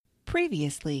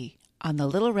Previously on the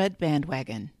Little Red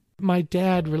Bandwagon. My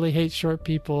dad really hates short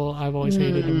people. I've always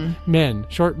hated him. Men.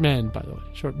 Short men, by the way.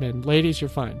 Short men. Ladies, you're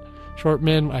fine. Short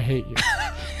men, I hate you.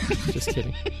 Just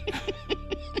kidding.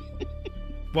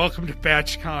 Welcome to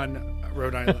BatchCon,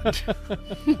 Rhode Island.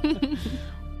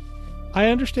 I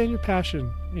understand your passion,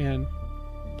 Anne.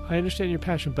 I understand your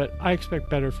passion, but I expect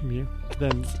better from you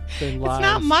than lies. It's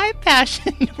not my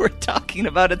passion we're talking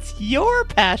about. It's your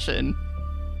passion.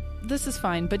 This is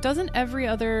fine, but doesn't every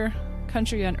other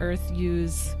country on Earth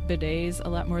use bidets a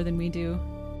lot more than we do?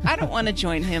 I don't want to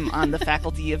join him on the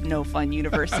faculty of No Fun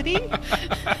University.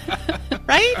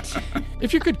 Right?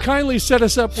 If you could kindly set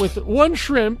us up with one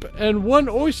shrimp and one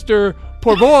oyster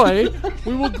per boy,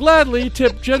 we will gladly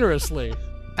tip generously.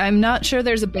 I'm not sure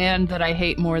there's a band that I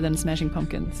hate more than Smashing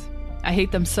Pumpkins. I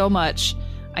hate them so much.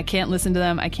 I can't listen to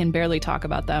them. I can barely talk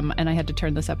about them, and I had to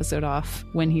turn this episode off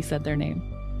when he said their name.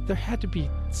 There had to be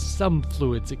some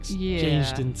fluids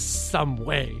exchanged in some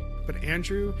way. But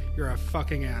Andrew, you're a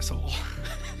fucking asshole.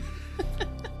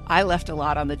 I left a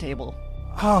lot on the table.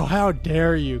 Oh, how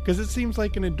dare you? Because it seems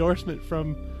like an endorsement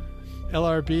from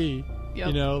LRB. Yep.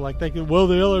 You know, like the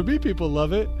LRB people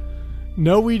love it.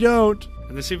 No, we don't.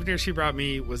 And the souvenir she brought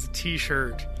me was a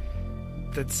t-shirt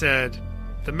that said,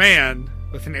 "The man,"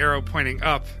 with an arrow pointing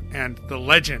up, and "The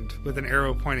legend," with an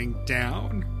arrow pointing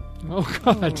down. Oh,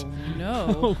 God. Oh,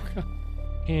 no. Oh, God.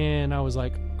 And I was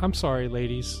like, I'm sorry,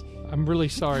 ladies. I'm really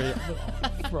sorry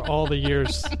for all the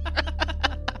years.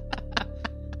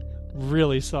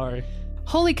 Really sorry.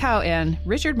 Holy cow, Anne.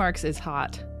 Richard Marx is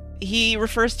hot. He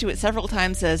refers to it several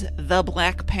times as the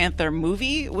Black Panther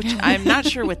movie, which I'm not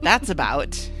sure what that's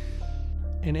about.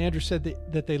 And Andrew said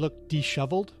that they look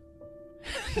disheveled.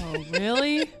 Oh,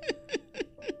 really?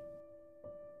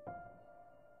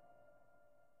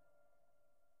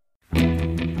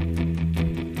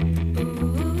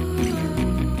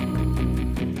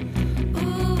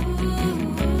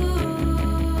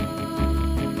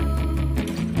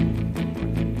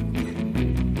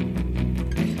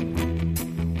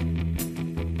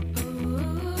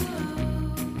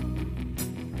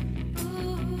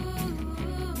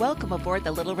 Welcome aboard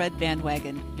the Little Red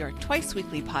Bandwagon, your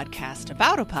twice-weekly podcast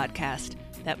about a podcast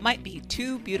that might be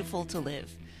too beautiful to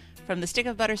live. From the Stick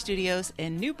of Butter Studios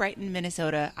in New Brighton,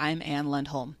 Minnesota, I'm Anne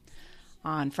Lundholm.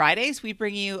 On Fridays, we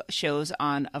bring you shows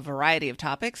on a variety of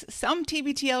topics, some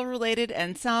TBTL related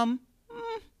and some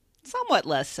somewhat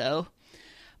less so.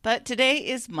 But today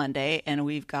is Monday, and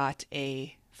we've got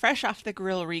a fresh off the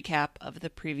grill recap of the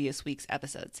previous week's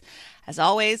episodes. As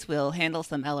always, we'll handle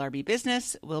some LRB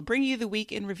business, we'll bring you the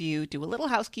week in review, do a little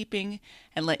housekeeping,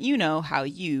 and let you know how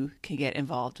you can get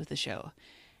involved with the show.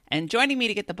 And joining me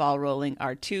to get the ball rolling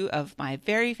are two of my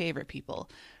very favorite people.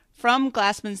 From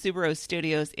Glassman Subaru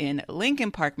Studios in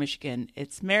Lincoln Park, Michigan,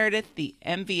 it's Meredith the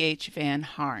MVH Van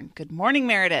Harn. Good morning,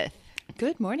 Meredith.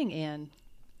 Good morning, Anne.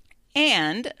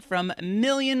 And from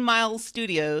Million Mile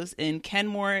Studios in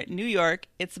Kenmore, New York,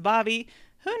 it's Bobby,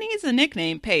 who needs a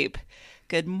nickname, Pape.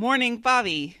 Good morning,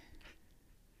 Bobby.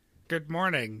 Good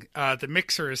morning. The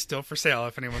mixer is still for sale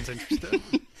if anyone's interested.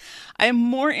 I'm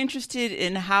more interested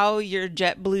in how your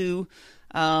JetBlue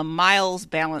miles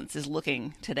balance is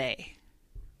looking today.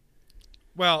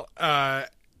 Well, I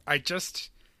just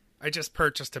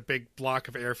purchased a big block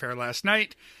of airfare last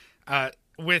night.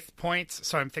 With points,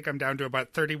 so I think I'm down to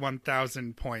about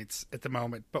 31,000 points at the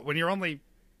moment. But when you're only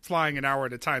flying an hour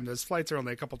at a time, those flights are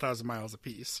only a couple thousand miles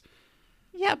apiece.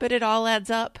 Yeah, but it all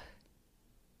adds up.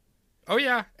 Oh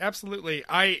yeah, absolutely.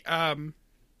 I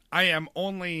am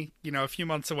only, a few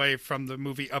months away from the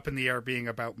movie Up in the Air being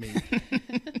about me.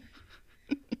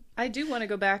 I do want to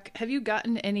go back. Have you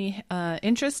gotten any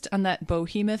interest on that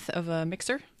behemoth of a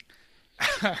mixer?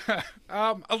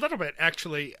 A little bit,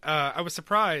 actually. I was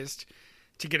surprised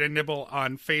to get a nibble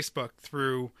on Facebook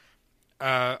through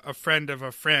a friend of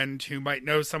a friend who might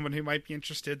know someone who might be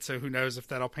interested, so who knows if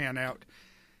that'll pan out.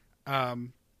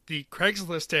 The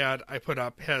Craigslist ad I put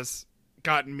up has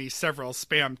gotten me several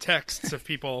spam texts of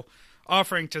people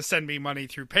offering to send me money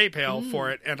through PayPal for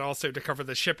it, and also to cover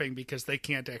the shipping because they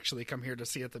can't actually come here to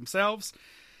see it themselves.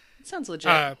 Sounds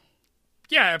legit.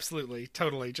 Yeah, absolutely.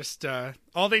 Totally. Just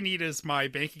all they need is my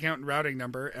bank account and routing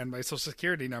number and my social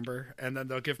security number, and then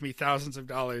they'll give me thousands of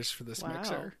dollars for this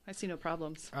mixer. I see no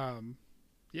problems.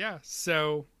 Yeah,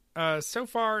 so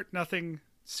far nothing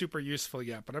super useful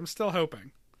yet, but I'm still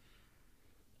hoping.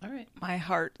 All right. My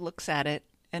heart looks at it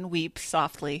and weeps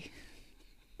softly.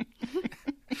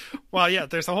 Well, yeah,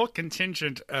 there's a whole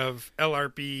contingent of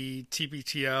LRB,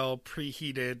 TBTL,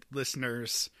 preheated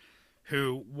listeners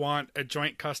who want a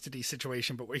joint custody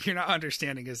situation, but what you're not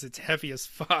understanding is it's heavy as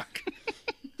fuck.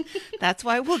 That's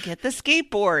why we'll get the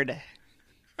skateboard.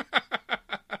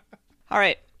 All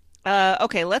right.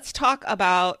 Okay, let's talk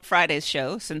about Friday's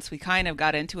show, since we kind of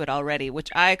got into it already, which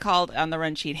I called on the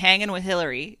run sheet Hanging with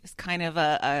Hillary. It's kind of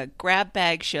a grab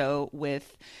bag show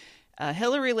with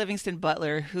Hillary Livingston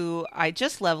Butler, who I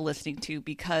just love listening to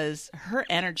because her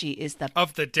energy is the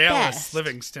Of the Dallas best.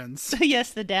 Livingstons.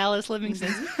 Yes, the Dallas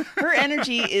Livingstons. Her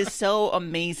energy is so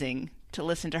amazing to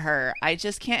listen to her. I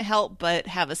just can't help but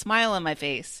have a smile on my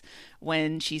face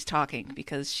when she's talking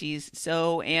because she's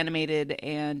so animated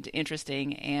and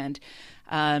interesting and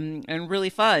really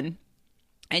fun.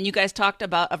 And you guys talked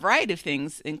about a variety of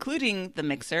things, including the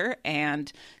mixer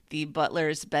and the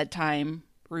Butler's bedtime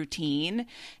routine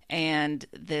and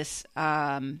this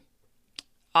Austin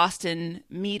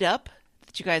meetup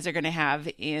that you guys are going to have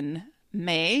in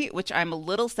May, which I'm a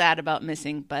little sad about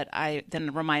missing, but I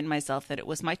then remind myself that it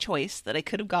was my choice, that I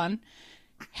could have gone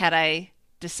had I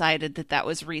decided that that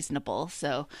was reasonable.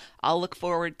 So I'll look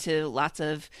forward to lots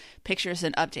of pictures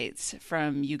and updates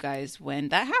from you guys when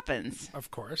that happens.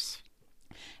 Of course.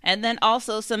 And then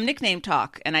also some nickname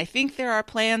talk. And I think there are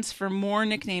plans for more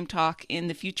nickname talk in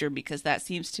the future because that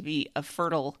seems to be a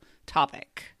fertile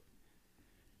topic.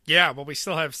 Yeah, well, we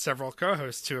still have several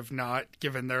co-hosts who have not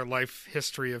given their life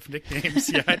history of nicknames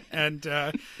yet. And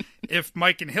if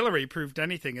Mike and Hillary proved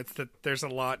anything, it's that there's a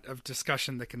lot of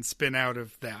discussion that can spin out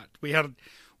of that. We had,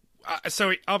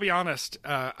 so I'll be honest,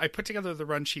 I put together the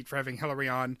run sheet for having Hillary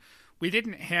on. We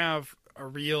didn't have a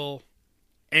real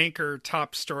anchor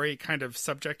top story kind of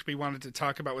subject we wanted to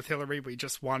talk about with Hillary. We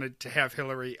just wanted to have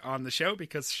Hillary on the show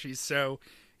because she's so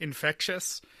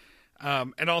infectious.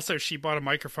 And also she bought a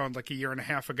microphone like a year and a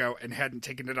half ago and hadn't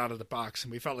taken it out of the box.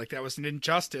 And we felt like that was an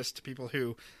injustice to people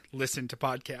who listen to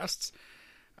podcasts.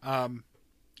 And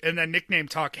then nickname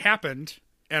talk happened.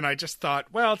 And I just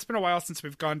thought, well, it's been a while since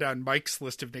we've gone down Mike's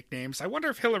list of nicknames. I wonder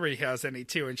if Hillary has any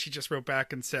too. And she just wrote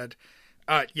back and said,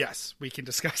 yes, we can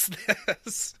discuss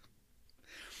this.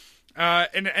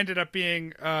 And it ended up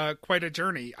being quite a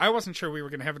journey. I wasn't sure we were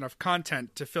going to have enough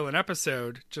content to fill an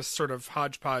episode, just sort of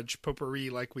hodgepodge potpourri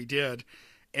like we did.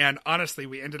 And honestly,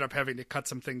 we ended up having to cut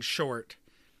some things short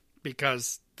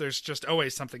because there's just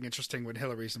always something interesting when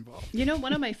Hillary's involved. You know,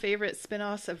 one of my favorite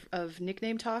spin-offs of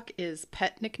nickname talk is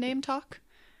pet nickname talk.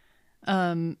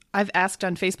 I've asked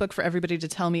on Facebook for everybody to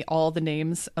tell me all the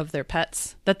names of their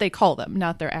pets that they call them,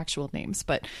 not their actual names,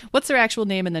 but what's their actual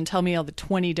name, and then tell me all the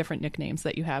 20 different nicknames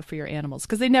that you have for your animals,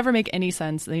 because they never make any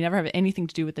sense. They never have anything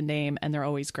to do with the name, and they're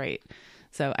always great.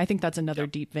 So I think that's another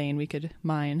deep vein we could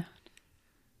mine.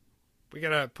 We got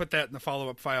to put that in the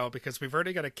follow-up file because we've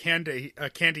already got a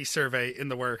candy survey in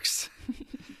the works.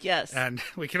 Yes. And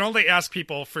we can only ask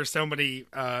people for so many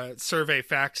survey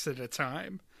facts at a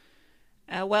time.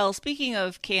 Well, speaking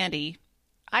of candy,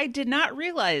 I did not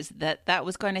realize that that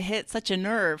was going to hit such a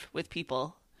nerve with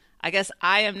people. I guess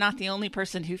I am not the only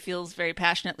person who feels very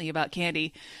passionately about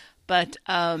candy. But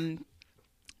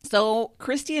so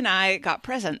Christy and I got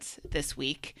presents this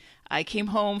week. I came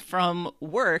home from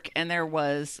work and there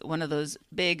was one of those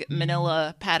big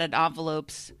manila padded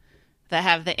envelopes that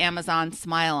have the Amazon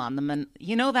smile on them. And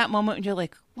you know that moment when you're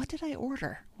like, what did I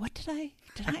order? What did I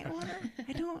order?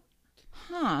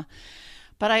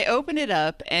 But I opened it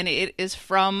up, and it is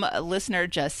from listener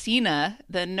Justina.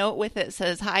 The note with it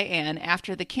says, "Hi, Anne.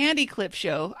 After the Candy Clip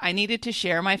show, I needed to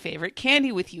share my favorite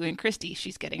candy with you and Christy."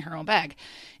 She's getting her own bag.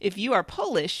 "If you are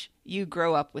Polish, you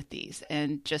grow up with these."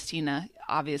 And Justina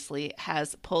obviously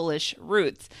has Polish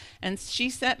roots. And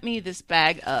she sent me this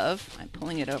bag of, I'm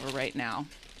pulling it over right now,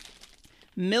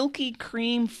 Milky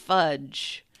Cream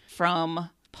Fudge from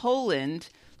Poland.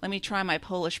 Let me try my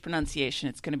Polish pronunciation.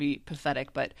 It's going to be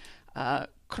pathetic, but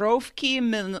Krofki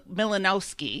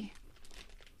Milanowski.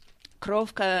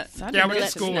 Krofka. Yeah, we went to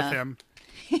school with him.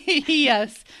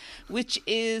 Yes, which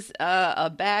is a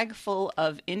bag full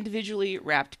of individually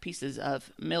wrapped pieces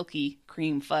of milky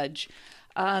cream fudge.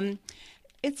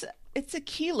 It's a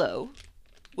kilo,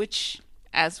 which,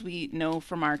 as we know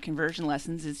from our conversion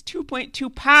lessons, is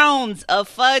 2.2 pounds of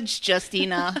fudge,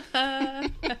 Justina.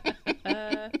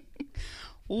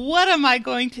 What am I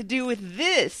going to do with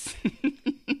this?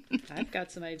 I've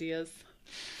got some ideas.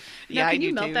 Yeah, now, can you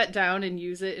I do melt too. that down and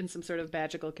use it in some sort of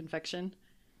magical confection?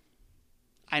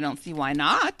 I don't see why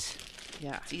not.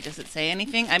 Yeah. See, does it say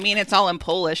anything? I mean, it's all in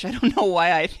Polish. I don't know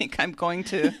why I think I'm going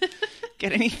to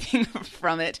get anything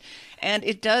from it. And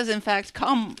it does, in fact,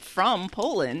 come from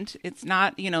Poland. It's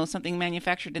not, something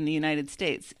manufactured in the United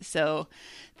States. So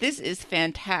this is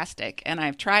fantastic. And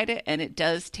I've tried it, and it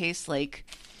does taste like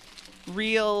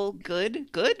real good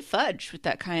fudge with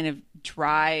that kind of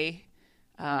dry,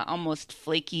 almost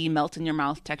flaky, melt in your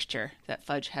mouth texture that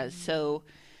fudge has. So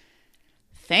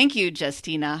Thank you,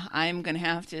 Justina. I'm going to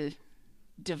have to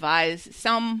devise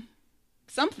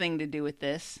something to do with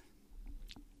this.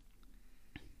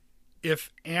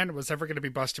 If Anne was ever going to be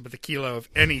busted with a kilo of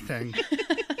anything,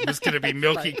 it was going to be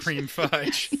milky cream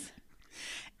fudge.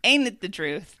 Ain't it the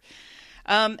truth?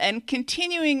 And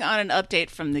continuing on an update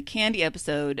from the candy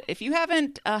episode, if you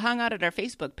haven't hung out at our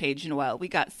Facebook page in a while, we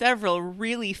got several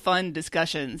really fun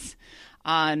discussions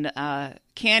on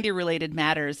candy-related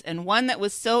matters. And one that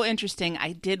was so interesting,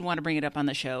 I did want to bring it up on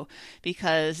the show,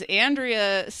 because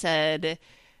Andrea said,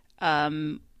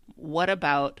 what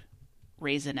about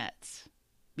Raisinets?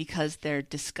 Because they're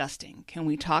disgusting. Can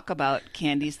we talk about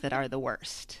candies that are the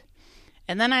worst?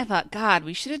 And then I thought, God,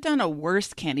 we should have done a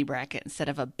worst candy bracket instead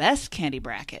of a best candy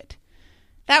bracket.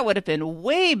 That would have been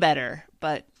way better,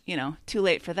 but, too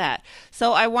late for that.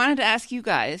 So I wanted to ask you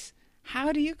guys,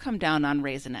 how do you come down on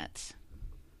Raisinets?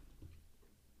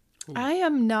 I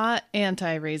am not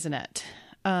anti-Raisinette.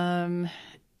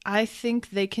 I think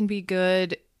they can be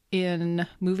good in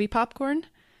movie popcorn.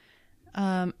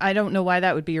 I don't know why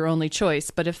that would be your only choice,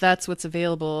 but if that's what's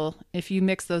available, if you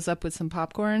mix those up with some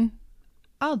popcorn,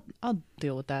 I'll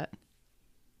deal with that.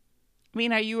 I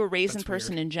mean, are you a raisin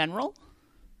person in general?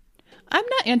 I'm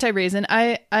not anti-raisin.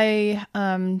 I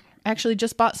actually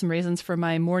just bought some raisins for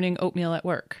my morning oatmeal at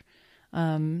work.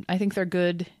 I think they're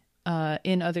good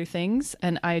in other things,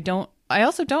 and I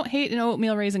also don't hate an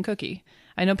oatmeal raisin cookie.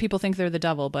 I know people think they're the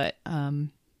devil, but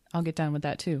I'll get down with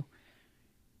that too.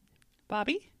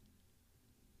 Bobby?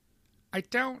 I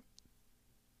don't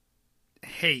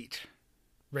hate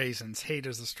raisins. Hate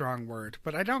is a strong word,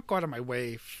 but I don't go out of my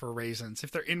way for raisins.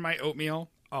 If they're in my oatmeal,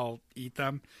 I'll eat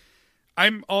them.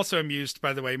 I'm also amused,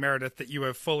 by the way, Meredith, that you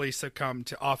have fully succumbed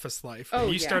to office life. When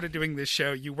you started doing this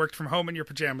show, you worked from home in your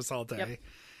pajamas all day. Yep.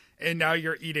 And now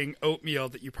you're eating oatmeal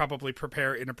that you probably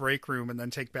prepare in a break room and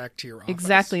then take back to your office.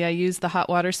 Exactly. I use the hot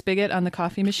water spigot on the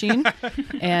coffee machine.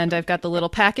 And I've got the little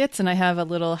packets, and I have a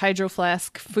little Hydro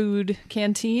Flask food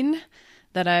canteen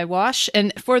that I wash.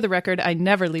 And for the record, I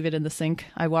never leave it in the sink.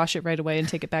 I wash it right away and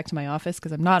take it back to my office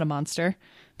because I'm not a monster.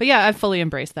 But yeah, I've fully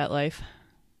embraced that life.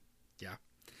 Yeah.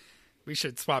 We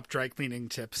should swap dry cleaning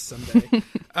tips someday.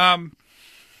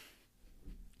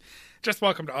 Just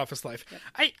welcome to office life.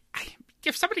 Yep.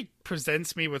 If somebody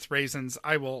presents me with raisins,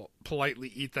 I will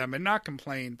politely eat them and not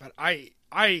complain. But I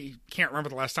can't remember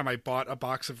the last time I bought a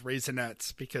box of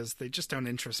Raisinets because they just don't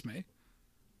interest me.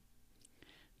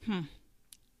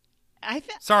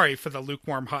 Sorry for the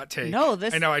lukewarm hot take. No,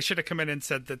 I know I should have come in and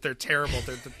said that they're terrible,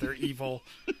 that they're evil.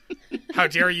 How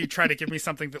dare you try to give me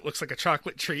something that looks like a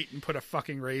chocolate treat and put a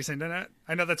fucking raisin in it?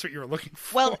 I know that's what you were looking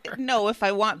for. Well, no, if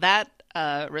I want that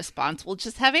response, we'll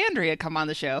just have Andrea come on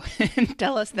the show and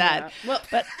tell us that. Yeah. Well,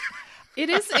 but it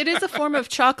is a form of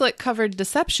chocolate covered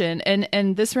deception,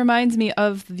 and this reminds me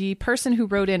of the person who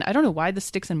wrote in. I don't know why this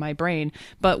sticks in my brain,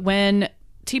 but when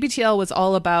TBTL was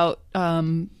all about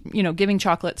giving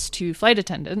chocolates to flight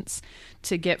attendants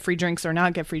to get free drinks or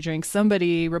not get free drinks,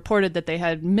 somebody reported that they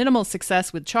had minimal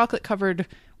success with chocolate covered,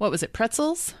 what was it,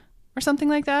 pretzels? Or something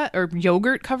like that, or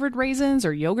yogurt-covered raisins,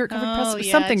 or yogurt-covered pretzels,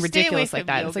 yeah. something Stay ridiculous away like from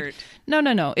that. It's yogurt.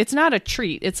 like, no, it's not a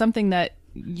treat. It's something that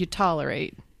you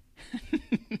tolerate.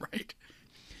 Right.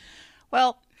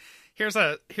 Well, here's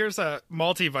a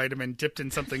multivitamin dipped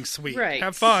in something sweet. Right.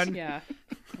 Have fun. Yeah.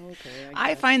 Okay.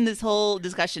 I find this whole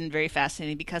discussion very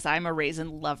fascinating because I'm a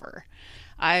raisin lover.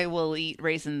 I will eat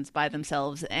raisins by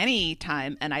themselves any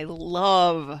time, and I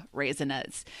love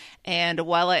Raisinets. And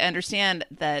while I understand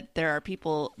that there are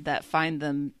people that find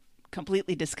them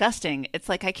completely disgusting, it's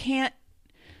like I can't,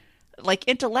 like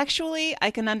intellectually,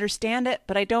 I can understand it,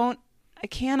 but I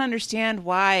can't understand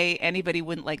why anybody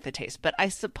wouldn't like the taste. But I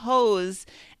suppose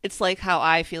it's like how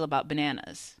I feel about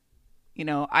bananas.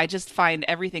 I just find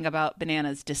everything about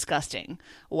bananas disgusting,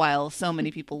 while so many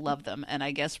people love them. And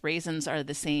I guess raisins are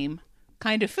the same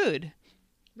kind of food.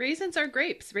 Raisins are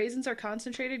grapes. Raisins are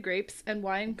concentrated grapes, and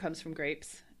wine comes from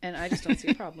grapes. And I just don't see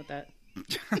a problem with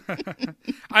that.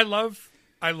 I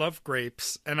love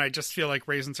grapes, and I just feel like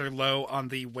raisins are low on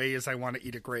the ways I want to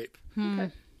eat a grape.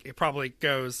 Okay. It probably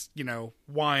goes,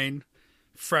 wine,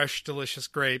 fresh, delicious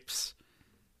grapes,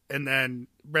 and then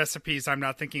recipes I'm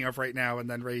not thinking of right now, and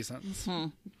then raisins.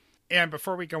 And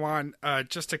before we go on,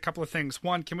 just a couple of things.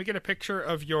 One, can we get a picture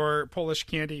of your Polish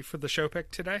candy for the show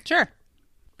pick today? Sure.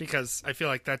 Because I feel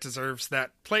like that deserves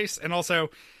that place. And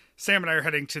also, Sam and I are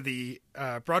heading to the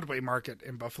Broadway Market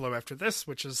in Buffalo after this,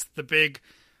 which is the big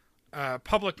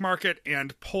public market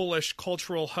and Polish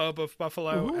cultural hub of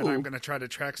Buffalo. Ooh. And I'm going to try to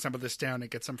track some of this down and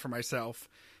get some for myself.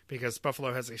 because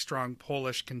Buffalo has a strong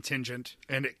Polish contingent,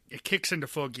 and it kicks into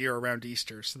full gear around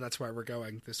Easter, so that's why we're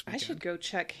going this weekend. I should go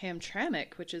check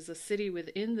Hamtramck, which is a city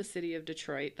within the city of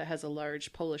Detroit that has a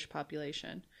large Polish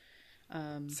population.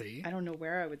 See? I don't know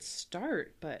where I would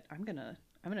start, but I'm gonna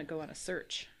go on a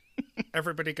search.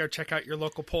 Everybody go check out your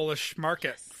local Polish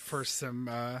market for some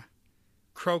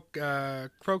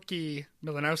Kroki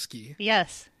Milanowski.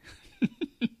 Yes.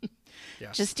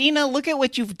 Yes. Justina, look at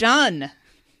what you've done.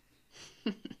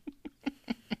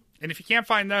 And if you can't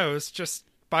find those, just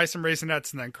buy some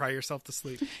Raisinets and then cry yourself to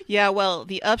sleep. Yeah, well,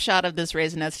 the upshot of this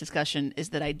Raisinets discussion is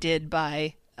that I did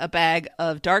buy a bag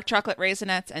of dark chocolate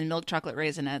Raisinets and milk chocolate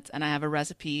Raisinets, and I have a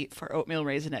recipe for oatmeal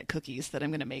Raisinette cookies that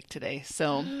I'm going to make today.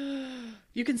 So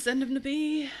You can send them to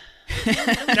me.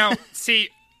 Now, see,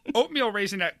 oatmeal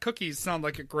Raisinette cookies sound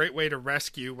like a great way to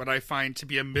rescue what I find to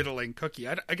be a middling cookie.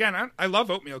 I love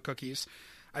oatmeal cookies.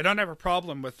 I don't have a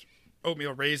problem with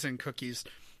oatmeal raisin cookies.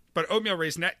 But oatmeal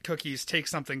Raisinette cookies take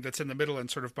something that's in the middle and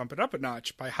sort of bump it up a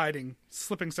notch by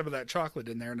slipping some of that chocolate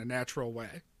in there in a natural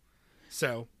way.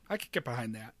 So I could get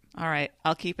behind that. all right,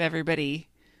 I'll keep everybody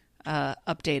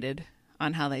updated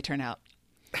on how they turn out.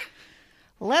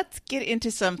 Let's get into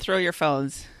some throw your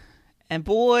phones. And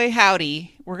boy,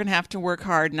 howdy, we're going to have to work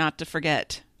hard not to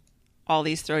forget all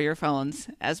these throw your phones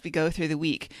as we go through the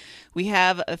week. We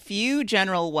have a few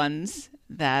general ones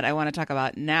that I want to talk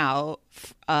about now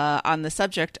on the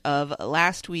subject of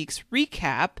last week's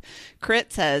recap.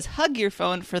 Crit says, hug your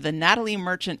phone for the Natalie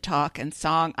Merchant talk and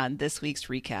song on this week's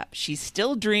recap. She's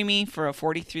still dreamy for a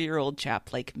 43-year-old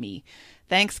chap like me.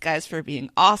 Thanks, guys, for being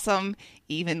awesome,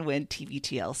 even when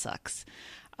TVTL sucks.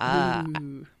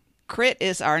 Crit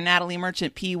is our Natalie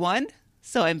Merchant P1,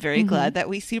 so I'm very glad that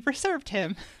we super served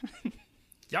him.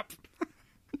 Yep.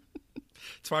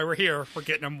 That's why we're here. We're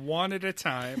getting them one at a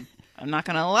time. I'm not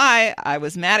going to lie. I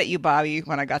was mad at you, Bobby,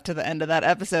 when I got to the end of that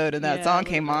episode and that song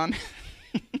came on.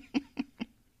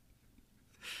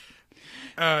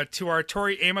 To our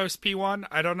Tori Amos P1,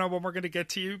 I don't know when we're going to get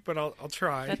to you, but I'll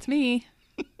try. That's me.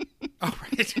 Oh,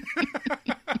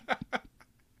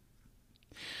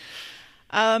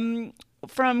 right.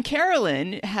 From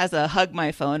Carolyn, has a hug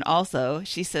my phone also.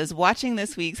 She says, watching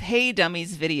this week's Hey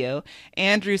Dummies video,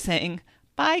 Andrew saying,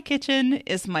 bye kitchen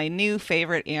is my new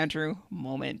favorite Andrew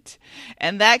moment.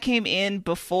 And that came in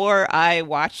before I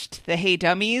watched the Hey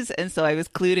Dummies, and so I was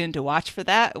clued in to watch for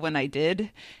that when I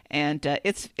did. And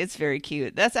it's very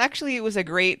cute. It was a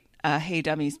great Hey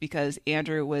Dummies because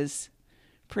Andrew was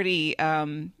pretty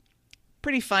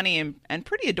funny and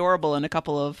pretty adorable in a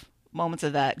couple of moments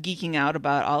of that, geeking out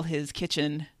about all his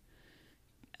kitchen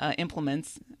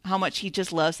implements. How much he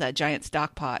just loves that giant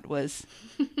stock pot was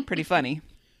pretty funny.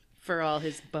 For all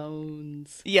his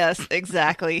bones. Yes,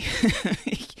 exactly.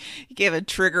 He gave a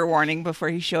trigger warning before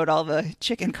he showed all the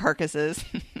chicken carcasses.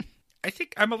 I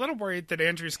think I'm a little worried that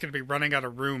Andrew's going to be running out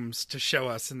of rooms to show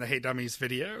us in the Hey Dummies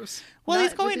videos. Well, Not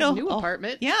he's going with to his new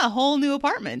apartment. Yeah, a whole new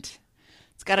apartment.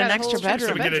 It's got an a extra whole bedroom.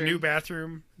 So we get a bedroom. new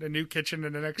bathroom, a new kitchen,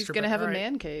 and an extra He's going to have bedroom. a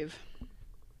man cave.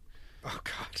 Oh,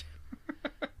 God.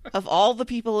 Of all the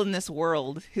people in this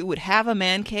world who would have a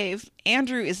man cave,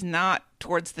 Andrew is not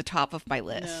towards the top of my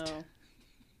list.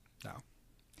 No.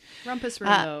 Rumpus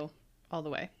room, though, all the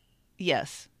way.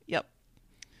 Yes. Yep.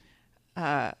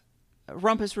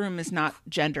 Rumpus room is not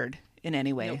gendered in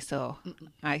any way, so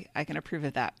I can approve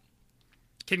of that.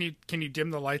 Can you dim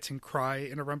the lights and cry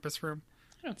in a rumpus room?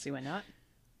 I don't see why not.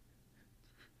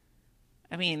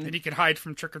 I mean, And you can hide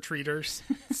from trick-or-treaters,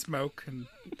 smoke, and...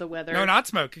 The weather. No, not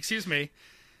smoke, excuse me.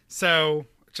 So,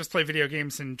 just play video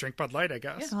games and drink Bud Light, I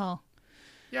guess. oh,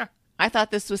 Yeah. I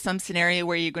thought this was some scenario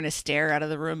where you're going to stare out of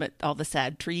the room at all the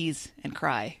sad trees and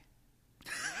cry.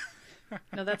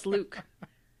 No, that's Luke.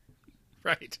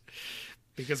 Right.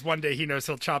 Because one day he knows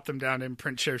he'll chop them down and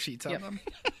print show sheets on Yep. them.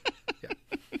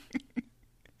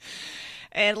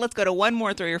 And let's go to one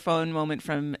more throw your phone moment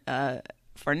from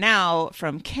for now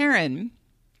from Karen.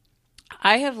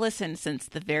 I have listened since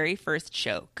the very first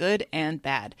show, good and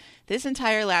bad. This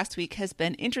entire last week has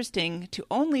been interesting to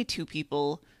only two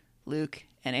people, Luke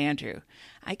and Andrew.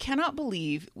 I cannot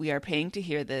believe we are paying to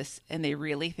hear this, and they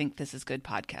really think this is good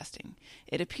podcasting.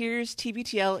 It appears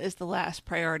TBTL is the last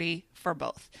priority for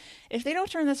both. If they don't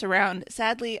turn this around,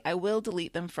 sadly, I will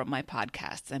delete them from my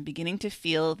podcasts. I'm beginning to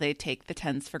feel they take the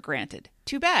tens for granted.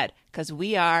 Too bad, because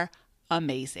we are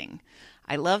amazing.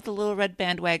 I love the Little Red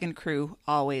Bandwagon crew,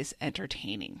 always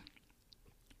entertaining.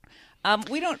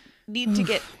 We don't need to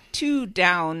get too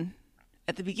down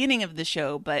at the beginning of the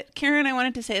show, but Karen, I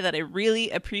wanted to say that I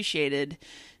really appreciated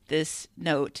this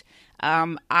note.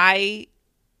 I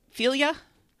feel ya.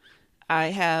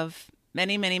 I have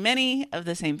many, many, many of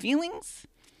the same feelings.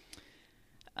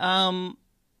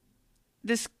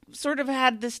 this sort of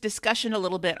had this discussion a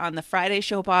little bit on the Friday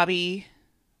show, Bobby,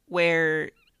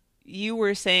 where you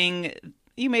were saying,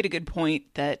 you made a good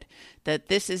point that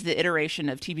this is the iteration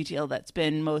of TBTL that's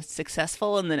been most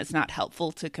successful, and then it's not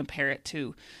helpful to compare it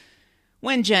to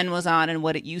when Jen was on and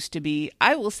what it used to be.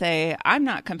 I will say I'm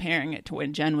not comparing it to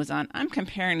when Jen was on. I'm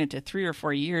comparing it to 3 or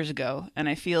 4 years ago, and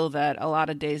I feel that a lot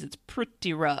of days it's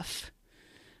pretty rough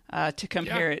to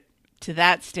compare it to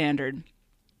that standard.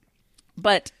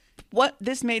 But what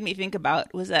this made me think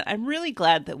about was that I'm really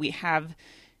glad that we have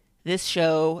this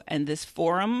show and this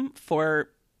forum for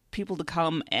people to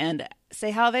come and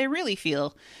say how they really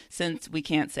feel, since we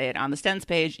can't say it on the Stens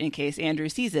page in case Andrew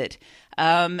sees it.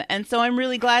 And so I'm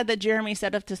really glad that Jeremy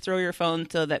set up to Throw Your Phone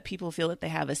so that people feel that they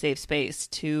have a safe space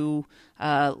to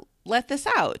let this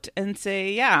out and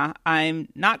say, yeah, I'm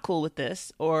not cool with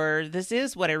this, or this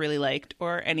is what I really liked,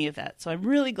 or any of that. So I'm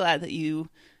really glad that you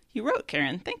wrote,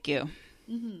 Karen. Thank you.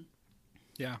 Mm-hmm.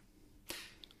 Yeah.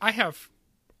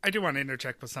 I do want to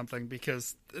interject with something,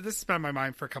 because this has been on my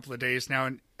mind for a couple of days now.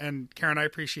 And Karen, I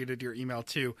appreciated your email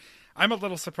too. I'm a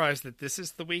little surprised that this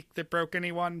is the week that broke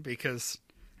anyone, because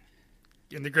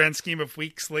in the grand scheme of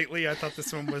weeks lately, I thought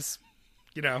this one was,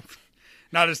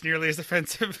 not as nearly as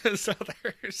offensive as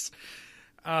others.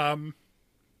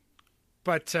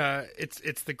 But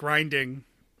it's the grinding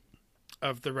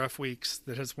of the rough weeks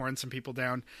that has worn some people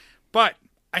down. But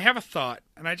I have a thought,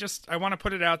 and I want to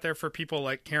put it out there for people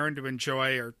like Karen to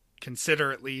enjoy, or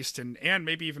consider at least, and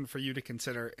maybe even for you to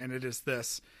consider, and it is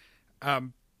this.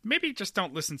 Maybe just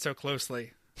don't listen so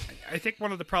closely. I think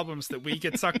one of the problems that we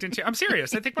get sucked into, I'm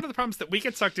serious, I think one of the problems that we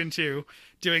get sucked into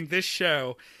doing this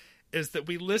show is that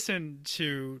we listen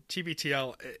to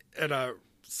TBTL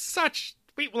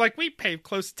at we pay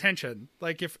close attention.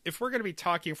 Like if we're going to be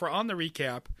talking, if we're on the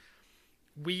recap,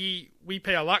 we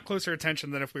pay a lot closer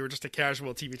attention than if we were just a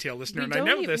casual TBTL listener. And I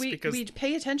know this because we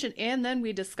pay attention, and then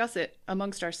we discuss it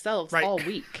amongst ourselves all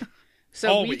week. So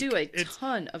all we week. do a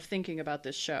ton of thinking about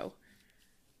this show.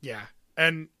 Yeah.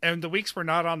 And the weeks we're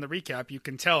not on the recap, you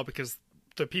can tell, because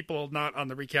the people not on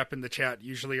the recap in the chat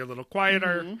usually are a little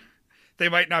quieter. Mm-hmm. They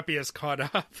might not be as caught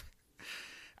up.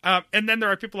 And then there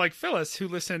are people like Phyllis who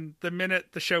listen the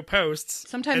minute the show posts.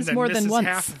 Sometimes more than once.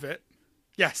 Half of it.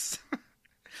 Yes.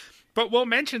 But we'll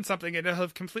mention something and it'll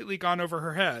have completely gone over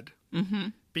her head. Mm-hmm.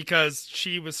 Because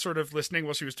she was sort of listening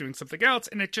while she was doing something else,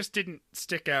 and it just didn't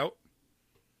stick out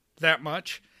that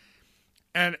much.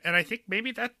 And I think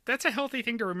maybe that's a healthy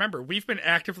thing to remember. We've been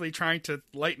actively trying to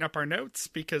lighten up our notes,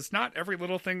 because not every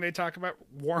little thing they talk about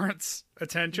warrants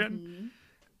attention.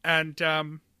 Mm-hmm.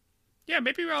 And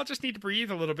maybe we all just need to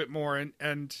breathe a little bit more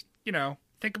and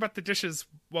think about the dishes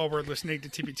while we're listening to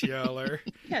TBTL, or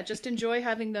just enjoy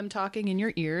having them talking in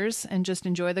your ears, and just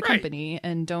enjoy the company,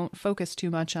 and don't focus too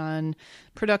much on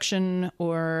production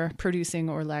or producing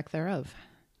or lack thereof.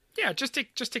 Yeah, just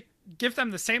to give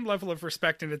them the same level of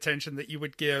respect and attention that you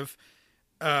would give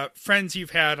friends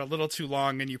you've had a little too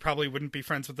long, and you probably wouldn't be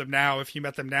friends with them now if you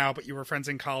met them now, but you were friends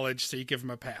in college, so you give them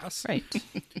a pass. Right.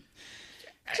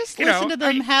 Just listen to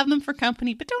them, have them for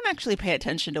company, but don't actually pay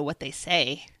attention to what they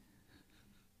say.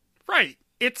 Right.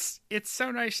 It's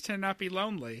so nice to not be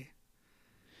lonely.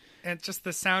 And just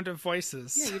the sound of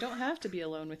voices. Yeah, you don't have to be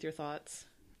alone with your thoughts.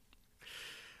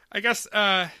 I guess,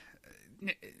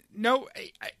 no,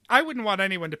 I wouldn't want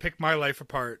anyone to pick my life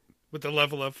apart with the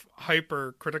level of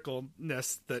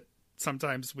hyper-criticalness that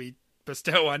sometimes we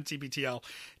bestow on TBTL.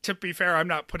 To be fair, I'm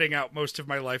not putting out most of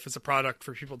my life as a product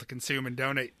for people to consume and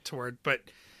donate toward, but,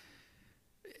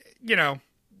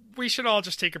 we should all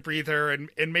just take a breather and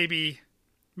maybe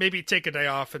take a day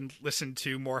off and listen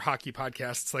to more hockey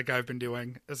podcasts like I've been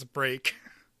doing as a break.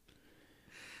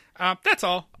 That's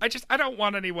all. I don't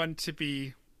want anyone to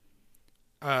be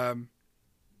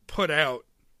put out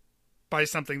by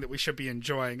something that we should be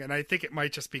enjoying. And I think it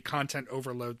might just be content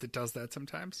overload that does that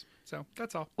sometimes. So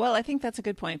that's all. Well, I think that's a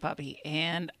good point, Bobby.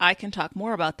 And I can talk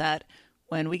more about that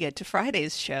when we get to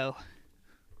Friday's show.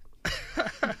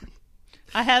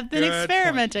 I have been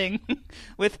experimenting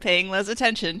with paying less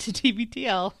attention to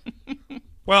TBTL.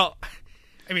 Well,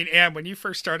 I mean, Anne, when you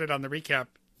first started on the recap,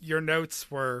 your notes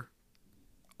were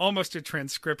almost a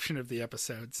transcription of the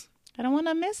episodes. I don't want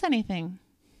to miss anything.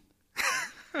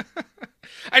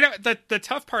 I know the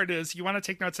tough part is you want to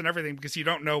take notes on everything because you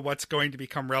don't know what's going to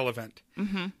become relevant.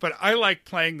 Mm-hmm. But I like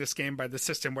playing this game by the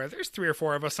system where there's 3 or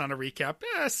 4 of us on a recap.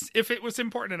 Yes, if it was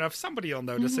important enough, somebody will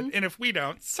notice it. And if we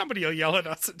don't, somebody will yell at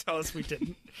us and tell us we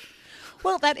didn't.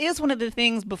 Well, that is one of the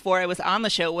things before I was on the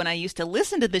show. When I used to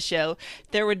listen to the show,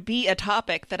 there would be a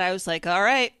topic that I was like, all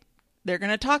right, they're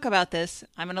going to talk about this.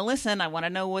 I'm going to listen. I want to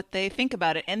know what they think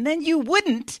about it. And then you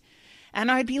wouldn't. And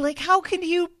I'd be like, how can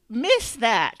you miss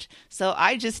that? So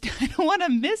I don't want to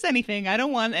miss anything. I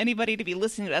don't want anybody to be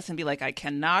listening to us and be like, I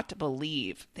cannot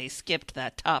believe they skipped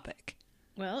that topic.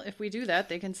 Well, if we do that,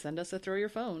 they can send us a throw your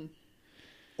phone.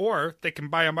 Or they can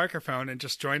buy a microphone and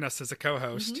just join us as a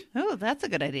co-host. Mm-hmm. Oh, that's a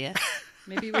good idea.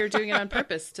 Maybe we were doing it on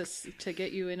purpose to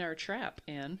get you in our trap,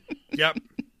 Anne. Yep.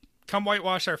 Come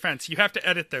whitewash our fence. You have to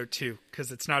edit, though, too,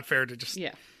 because it's not fair to just...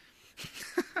 Yeah.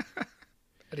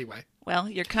 Anyway. Well,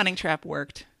 your cunning trap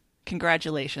worked.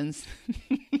 Congratulations.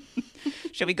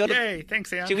 Shall we go to... Yay,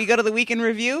 thanks, Anne. Should we go to the week in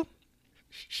review?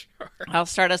 Sure. I'll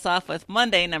start us off with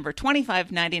Monday, number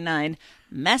 2599,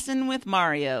 Messin' with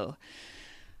Mario.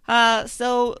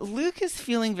 So Luke is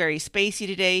feeling very spacey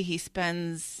today. He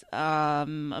spends a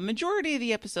majority of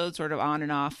the episode sort of on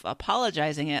and off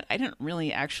apologizing it. I didn't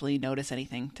really actually notice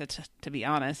anything, to be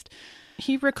honest.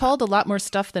 He recalled a lot more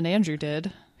stuff than Andrew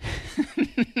did.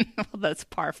 Well, that's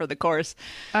par for the course.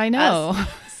 I know.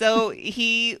 So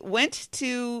he went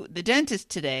to the dentist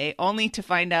today only to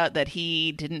find out that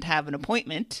he didn't have an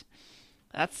appointment.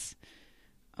 That's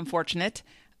unfortunate.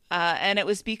 And it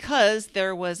was because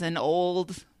there was an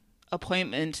old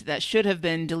appointment that should have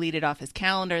been deleted off his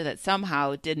calendar that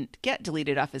somehow didn't get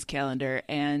deleted off his calendar.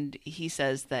 And he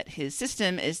says that his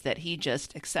system is that he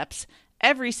just accepts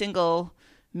every single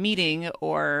meeting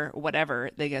or whatever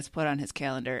that gets put on his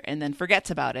calendar and then forgets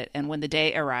about it. And when the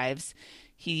day arrives,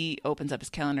 he opens up his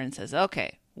calendar and says,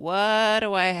 okay, what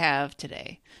do I have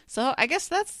today? So I guess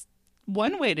that's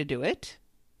one way to do it.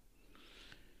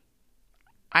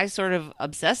 I sort of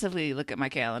obsessively look at my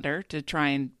calendar to try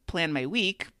and plan my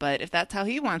week, but if that's how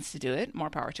he wants to do it, more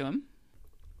power to him.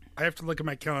 I have to look at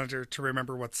my calendar to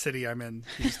remember what city I'm in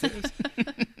these days.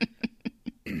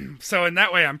 So in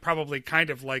that way, I'm probably kind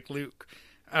of like Luke.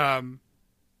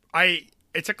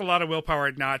 It took a lot of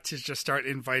willpower not to just start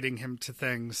inviting him to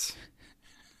things,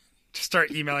 to start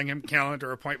emailing him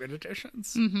calendar appointment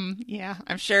additions. Mm-hmm. Yeah,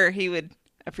 I'm sure he would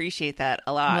appreciate that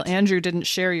a lot. Well, Andrew didn't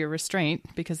share your restraint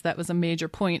because that was a major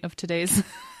point of today's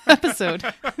episode.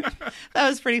 That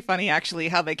was pretty funny, actually,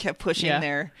 how they kept pushing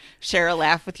their share a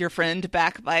laugh with your friend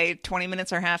back by 20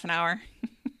 minutes or half an hour.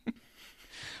 Well,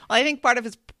 I think part of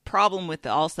his problem with it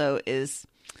also is,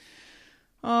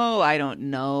 I don't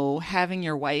know, having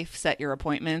your wife set your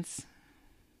appointments.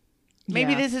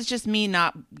 Maybe this is just me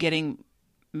not getting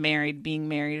married, being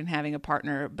married and having a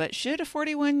partner, but should a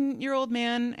 41-year-old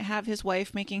man have his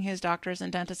wife making his doctor's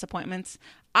and dentist appointments?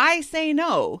 I say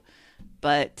no,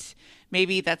 but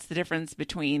maybe that's the difference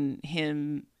between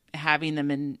him having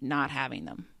them and not having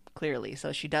them, clearly,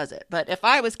 so she does it. But if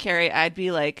I was Carrie, I'd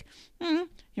be like,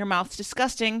 your mouth's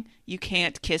disgusting, you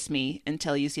can't kiss me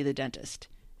until you see the dentist.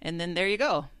 And then there you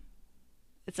go.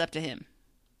 It's up to him.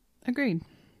 Agreed.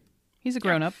 He's a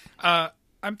grown-up.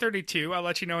 I'm 32. I'll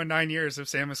let you know in 9 years if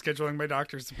Sam is scheduling my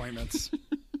doctor's appointments.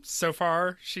 So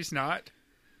far, she's not.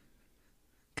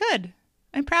 Good.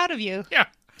 I'm proud of you. Yeah.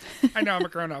 I know I'm a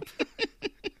grown-up.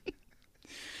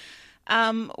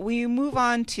 We move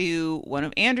on to one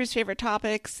of Andrew's favorite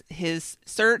topics, his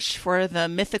search for the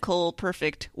mythical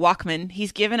perfect Walkman.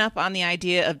 He's given up on the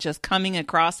idea of just coming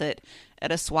across it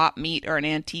at a swap meet or an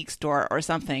antique store or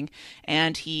something,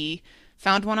 and he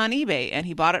found one on eBay, and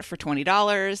he bought it for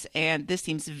 $20, and this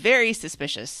seems very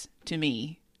suspicious to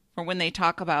me. For when they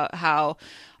talk about how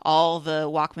all the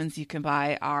Walkmans you can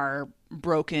buy are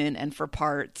broken and for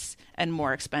parts and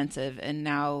more expensive, and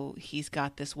now he's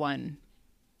got this one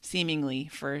seemingly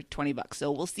for $20.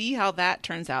 So we'll see how that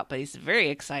turns out, but he's very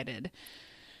excited.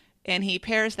 And he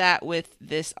pairs that with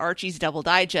this Archie's Double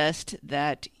Digest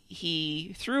that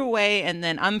he threw away and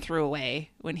then unthrew away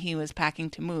when he was packing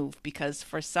to move, because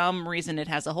for some reason it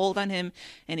has a hold on him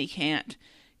and he can't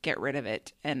get rid of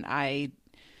it. And I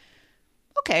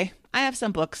have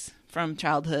some books from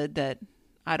childhood that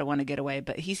I don't want to get away,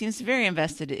 but he seems very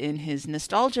invested in his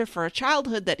nostalgia for a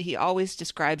childhood that he always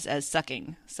describes as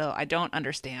sucking. So I don't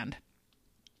understand.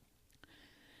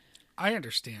 I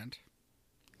understand.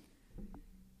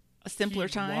 A simpler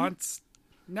time?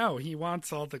 He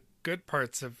wants all the good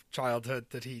parts of childhood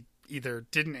that he either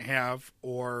didn't have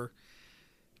or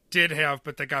did have,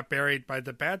 but that got buried by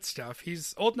the bad stuff.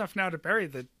 He's old enough now to bury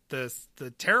the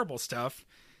terrible stuff,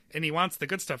 and he wants the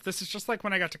good stuff. This is just like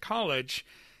when I got to college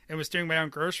and was doing my own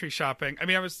grocery shopping. I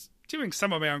mean, I was doing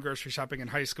some of my own grocery shopping in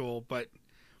high school, but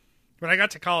when I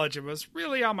got to college, it was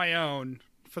really on my own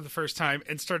for the first time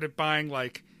and started buying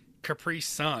like Capri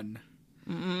Sun.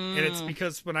 And it's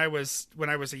because when I was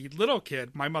a little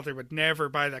kid, my mother would never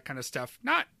buy that kind of stuff.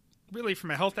 Not really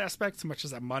from a health aspect so much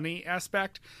as a money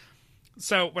aspect.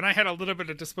 So when I had a little bit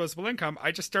of disposable income,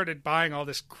 I just started buying all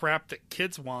this crap that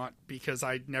kids want because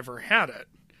I never had it.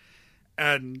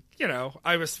 And, you know,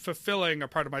 I was fulfilling a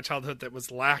part of my childhood that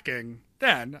was lacking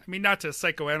then. I mean, not to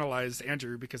psychoanalyze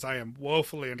Andrew, because I am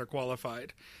woefully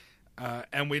underqualified,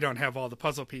 and we don't have all the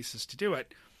puzzle pieces to do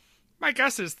it. My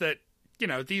guess is that, you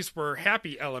know, these were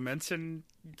happy elements, and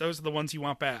those are the ones you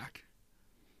want back.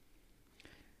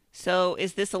 So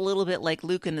is this a little bit like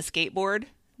Luke and the skateboard,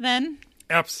 then?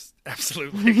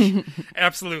 Absolutely.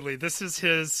 Absolutely. This is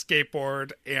his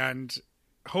skateboard, and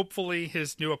hopefully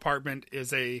his new apartment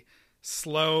is a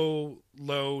slow,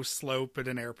 low slope at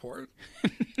an airport.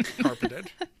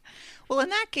 Carpeted. Well, in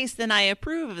that case, then I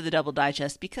approve of the Double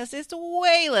Digest because it's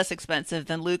way less expensive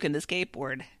than Luke and the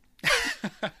skateboard.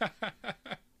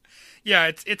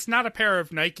 Yeah, it's not a pair of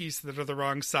Nikes that are the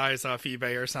wrong size off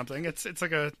eBay or something. It's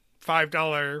like a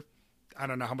 $5, I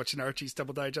don't know how much an Archie's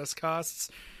Double Digest costs.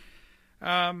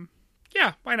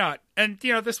 Yeah, why not? And,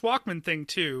 you know, this Walkman thing,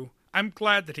 too, I'm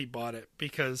glad that he bought it,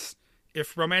 because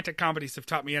if romantic comedies have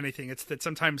taught me anything, it's that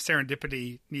sometimes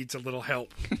serendipity needs a little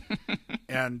help.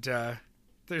 And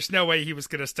there's no way he was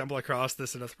going to stumble across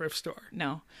this in a thrift store.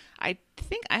 No. I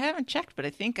think, I haven't checked, but I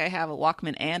think I have a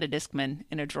Walkman and a Discman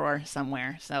in a drawer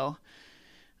somewhere. So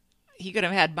he could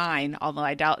have had mine, although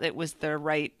I doubt it was the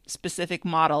right specific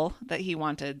model that he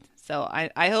wanted. So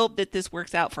I hope that this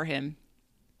works out for him.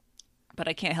 But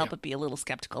I can't help but be a little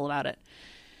skeptical about it.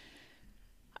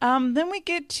 Then we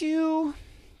get to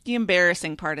the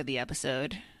embarrassing part of the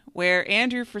episode, where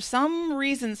Andrew, for some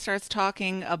reason, starts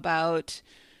talking about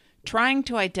trying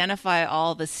to identify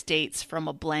all the states from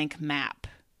a blank map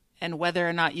and whether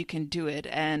or not you can do it.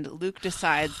 And Luke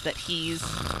decides that he's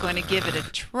going to give it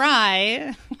a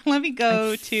try. Let me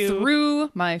go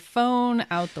threw my phone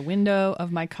out the window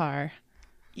of my car.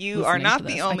 You are not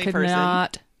the only person. I could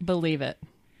not believe it.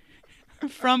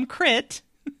 From Crit.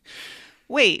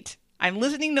 Wait, I'm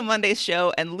listening to Monday's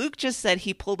show, and Luke just said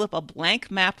he pulled up a blank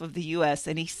map of the U.S.,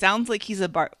 and he sounds like he's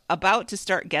about to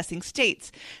start guessing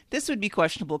states. This would be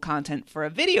questionable content for a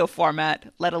video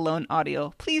format, let alone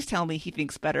audio. Please tell me he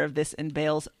thinks better of this and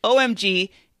bails.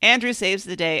 OMG, Andrew saves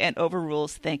the day and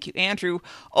overrules. Thank you, Andrew.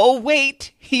 Oh,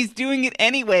 wait, he's doing it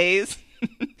anyways.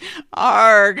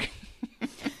 Arg.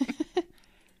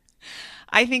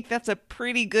 I think that's a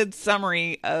pretty good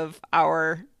summary of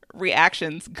our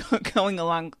reactions going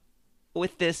along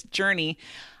with this journey.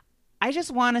 I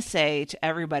just want to say to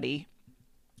everybody,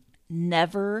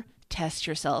 never test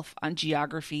yourself on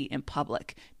geography in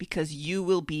public, because you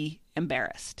will be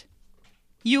embarrassed.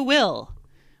 You will,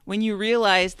 when you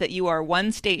realize that you are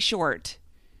one state short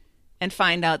and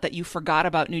find out that you forgot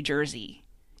about New Jersey.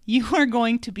 You are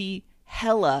going to be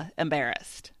hella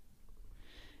embarrassed.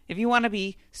 If you want to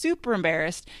be super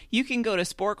embarrassed, you can go to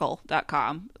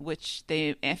Sporkle.com, which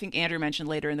I think Andrew mentioned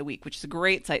later in the week, which is a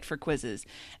great site for quizzes,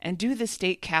 and do the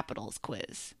state capitals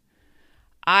quiz.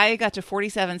 I got to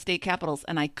 47 state capitals,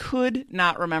 and I could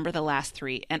not remember the last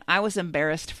 3, and I was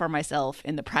embarrassed for myself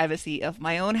in the privacy of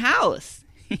my own house.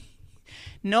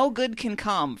 No good can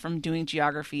come from doing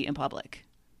geography in public.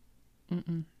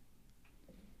 Mm-mm.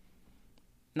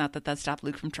 Not that stopped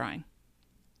Luke from trying.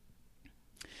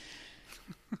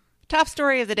 Top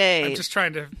story of the day. I'm just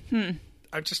trying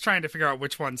to figure out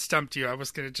which one stumped you. I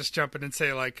was going to just jump in and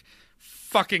say, like,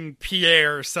 fucking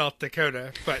Pierre, South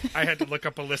Dakota, but I had to look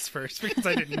up a list first because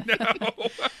I didn't know.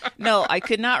 No, I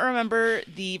could not remember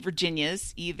the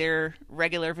Virginias, either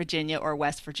regular Virginia or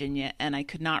West Virginia, and I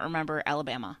could not remember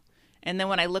Alabama. And then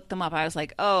when I looked them up, I was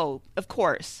like, oh, of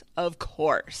course.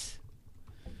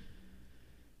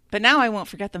 But now I won't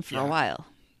forget them for a while.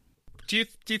 Do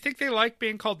you think they like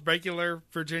being called regular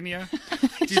Virginia?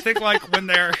 Do you think, like, when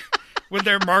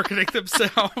they're marketing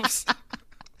themselves?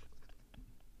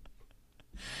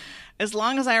 As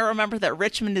long as I remember that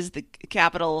Richmond is the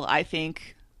capital, I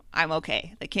think I'm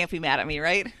okay. They can't be mad at me,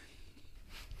 right?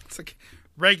 It's like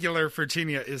regular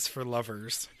Virginia is for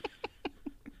lovers.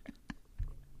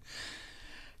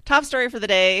 Top story for the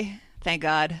day. Thank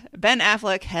God. Ben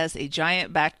Affleck has a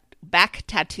giant back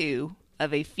tattoo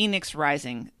of a phoenix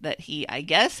rising that he, I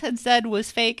guess, had said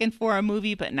was fake and for a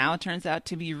movie, but now it turns out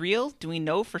to be real. Do we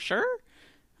know for sure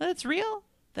that it's real?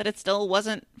 That it still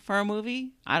wasn't for a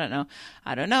movie? I don't know,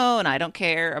 and I don't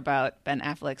care about Ben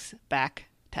Affleck's back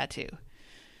tattoo.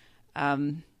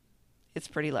 It's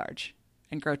pretty large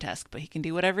and grotesque, but he can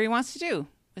do whatever he wants to do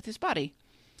with his body.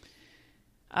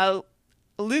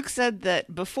 Luke said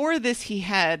that before this he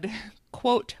had,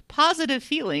 quote, positive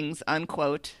feelings,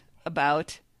 unquote,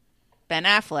 about Ben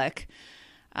Affleck.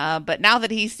 But now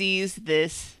that he sees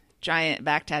this giant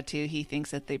back tattoo, he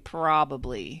thinks that they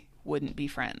probably wouldn't be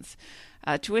friends.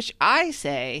 To which I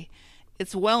say,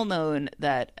 it's well known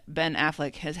that Ben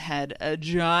Affleck has had a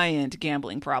giant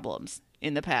gambling problems.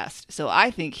 in the past. So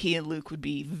I think he and Luke would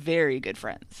be very good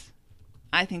friends.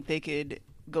 I think they could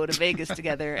go to Vegas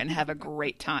together and have a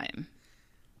great time.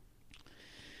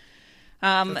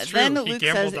 Then Luke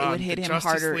says it would hit him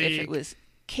harder if it was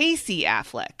Casey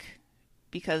Affleck,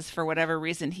 because for whatever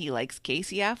reason he likes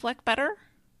Casey Affleck better.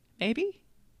 Maybe?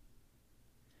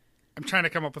 I'm trying to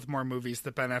come up with more movies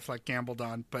that Ben Affleck gambled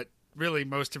on, but really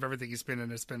most of everything he's been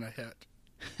in has been a hit.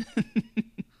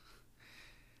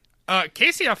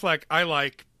 Casey Affleck I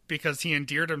like because he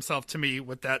endeared himself to me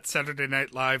with that Saturday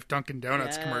Night Live Dunkin'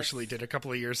 Donuts commercial he did a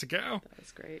couple of years ago. That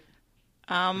was great.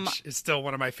 Which is still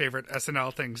one of my favorite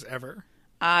SNL things ever.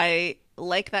 I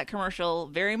like that commercial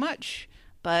very much,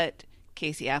 but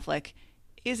Casey Affleck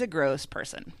is a gross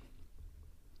person.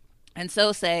 And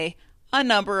so say a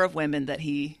number of women that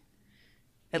he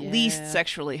at least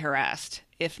sexually harassed,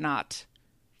 if not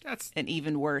an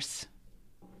even worse.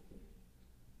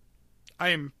 I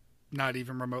am not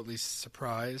even remotely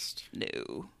surprised.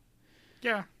 No.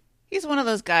 Yeah. He's one of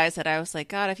those guys that I was like,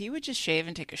 God, if you would just shave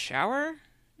and take a shower,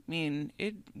 I mean,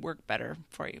 it'd work better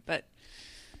for you, but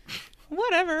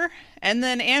whatever. And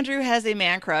then Andrew has a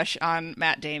man crush on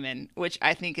Matt Damon, which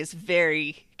I think is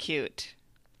very cute.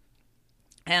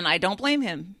 And I don't blame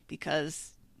him,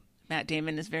 because Matt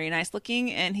Damon is very nice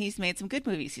looking and he's made some good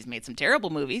movies. He's made some terrible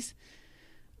movies,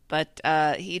 but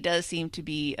he does seem to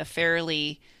be a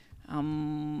fairly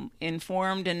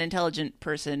informed and intelligent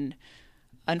person.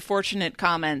 Unfortunate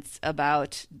comments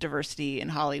about diversity in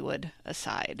Hollywood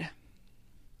aside.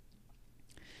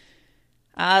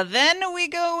 Then we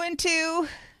go into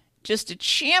just a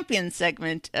champion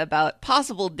segment about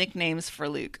possible nicknames for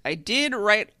Luke. I did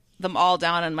write them all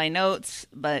down in my notes,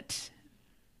 but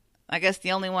I guess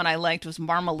the only one I liked was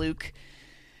Marmaluke.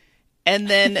 And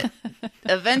then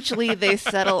eventually they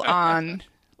settle on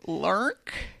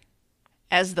Lurk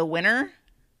as the winner.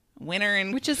 Winner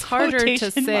in which is harder to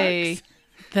quotation say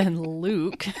marks. than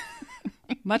Luke.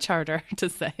 Much harder to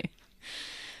say.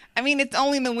 I mean, it's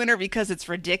only the winner because it's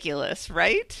ridiculous,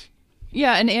 right?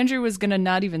 Yeah, and Andrew was going to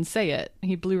not even say it.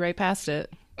 He blew right past it.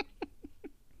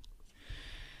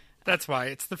 That's why.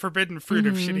 It's the forbidden fruit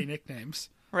of shitty nicknames.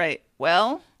 Right.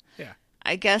 Well, Yeah.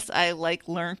 I guess I like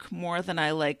Lurk more than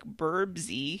I like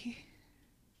Burbsy.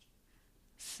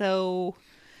 So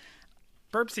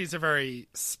Burbsy's a very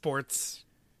sports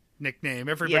nickname.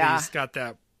 Everybody's got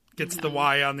that, gets the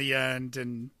Y on the end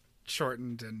and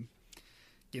shortened, and,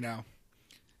 you know.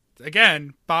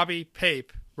 Again, Bobby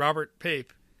Pape, Robert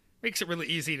Pape, makes it really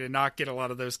easy to not get a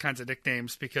lot of those kinds of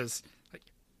nicknames because, like,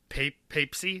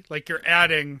 Papesy, like you're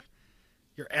adding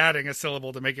a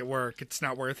syllable to make it work. It's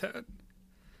not worth it.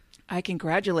 I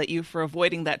congratulate you for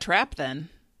avoiding that trap then.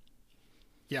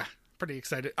 Yeah, pretty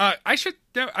excited. I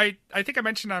think I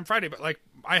mentioned on Friday, but like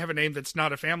I have a name that's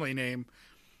not a family name,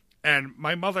 and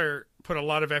my mother put a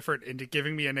lot of effort into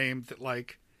giving me a name that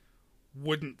like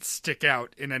wouldn't stick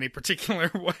out in any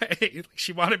particular way.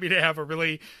 She wanted me to have a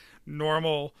really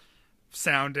normal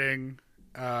sounding,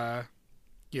 not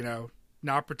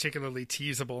particularly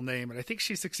teasable name, and I think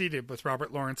she succeeded with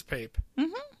Robert Lawrence Pape.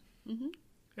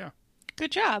 Yeah.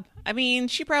 Good job. I mean,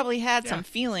 she probably had some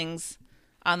feelings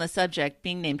on the subject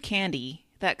being named Candy.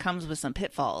 That comes with some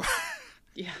pitfalls.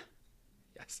 Yeah.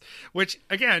 Yes. Which,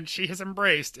 again, she has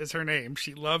embraced as her name.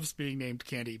 She loves being named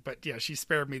Candy, but yeah, she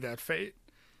spared me that fate.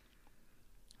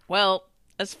 Well,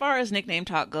 as far as nickname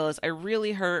talk goes, I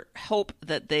really hope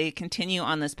that they continue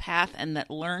on this path and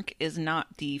that Lurk is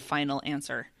not the final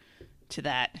answer to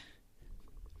that.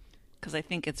 Because I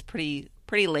think it's pretty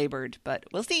labored, but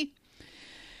we'll see.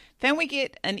 Then we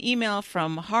get an email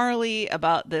from Harley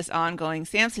about this ongoing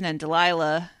Samson and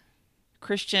Delilah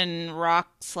Christian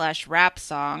rock/rap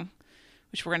song,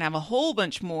 which we're going to have a whole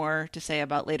bunch more to say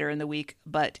about later in the week.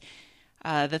 But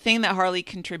the thing that Harley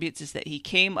contributes is that he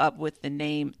came up with the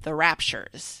name The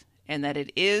Raptures, and that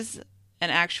it is an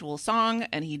actual song,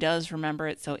 and he does remember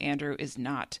it, so Andrew is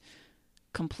not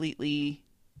completely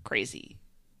crazy.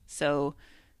 So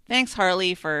thanks,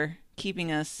 Harley, for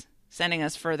sending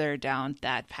us further down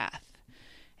that path.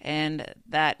 And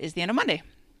that is the end of Monday.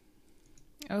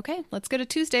 Okay, let's go to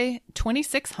Tuesday,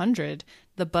 2600,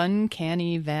 the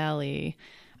Buncanny Valley.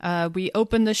 We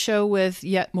opened the show with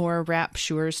yet more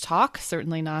Raptures talk.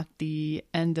 Certainly not the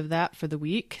end of that for the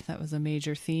week. That was a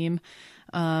major theme.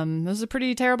 It was a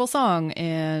pretty terrible song,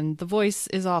 and the voice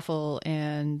is awful,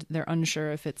 and they're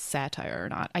unsure if it's satire or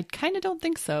not. I kind of don't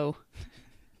think so.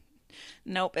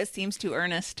 Nope, it seems too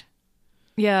earnest.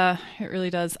 Yeah, it really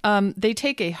does. They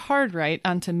take a hard right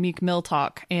onto Meek Mill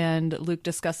talk, and Luke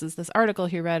discusses this article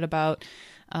he read about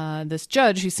this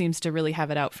judge who seems to really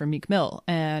have it out for Meek Mill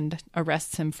and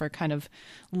arrests him for kind of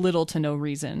little to no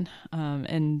reason,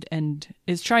 and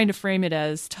is trying to frame it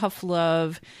as tough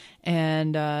love.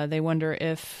 And they wonder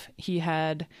if he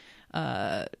had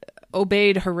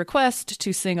obeyed her request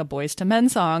to sing a Boyz II Men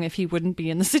song if he wouldn't be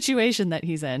in the situation that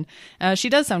he's in. She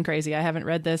does sound crazy. I haven't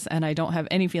read this, and I don't have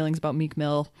any feelings about Meek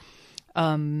Mill.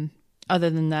 Other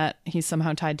than that, he's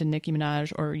somehow tied to Nicki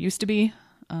Minaj, or used to be.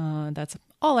 That's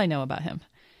all I know about him.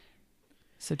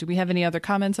 So do we have any other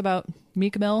comments about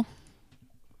Meek Mill?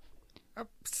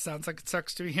 Sounds like it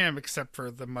sucks to be him, except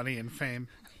for the money and fame.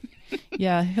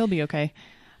 Yeah, he'll be okay.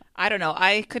 I don't know.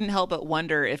 I couldn't help but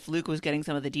wonder if Luke was getting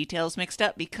some of the details mixed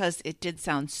up, because it did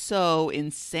sound so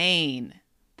insane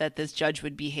that this judge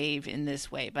would behave in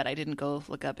this way. But I didn't go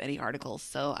look up any articles,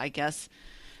 so I guess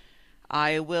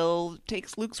I will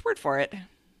take Luke's word for it.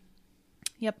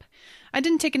 Yep. I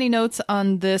didn't take any notes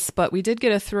on this, but we did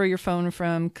get a throw your phone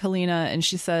from Kalina, and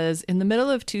she says, in the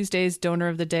middle of Tuesday's donor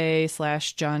of the day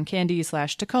 / John Candy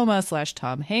 / Tacoma /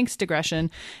 Tom Hanks digression,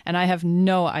 and I have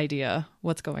no idea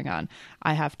what's going on.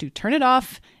 I have to turn it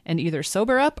off and either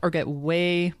sober up or get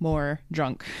way more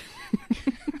drunk.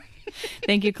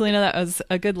 Thank you, Kalina. That was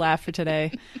a good laugh for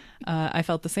today. I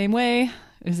felt the same way.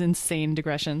 It was insane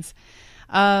digressions.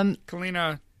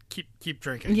 Kalina, keep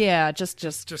drinking. Yeah, just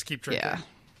keep drinking. Yeah.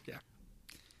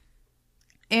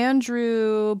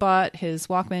 Andrew bought his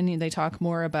Walkman. They talk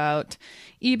more about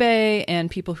eBay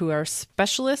and people who are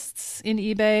specialists in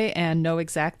eBay and know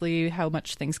exactly how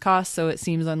much things cost. So it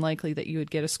seems unlikely that you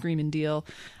would get a screaming deal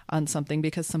on something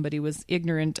because somebody was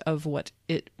ignorant of what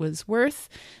it was worth.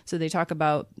 So they talk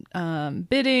about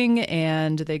bidding,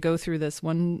 and they go through this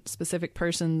one specific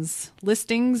person's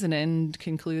listings and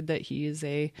conclude that he is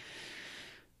a...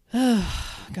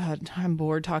 God, I'm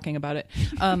bored talking about it.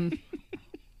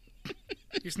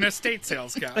 He's an estate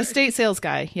sales guy. Estate sales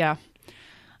guy, yeah.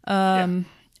 And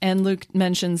Luke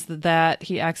mentions that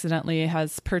he accidentally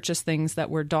has purchased things that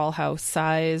were dollhouse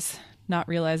size, not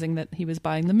realizing that he was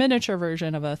buying the miniature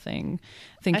version of a thing,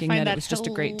 thinking that it was just a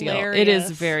great deal. It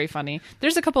is very funny.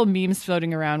 There's a couple of memes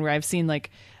floating around where I've seen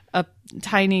like a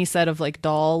tiny set of like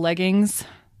doll leggings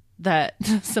that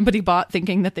somebody bought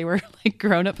thinking that they were like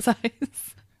grown-up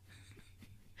size.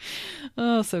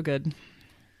 Oh, so good.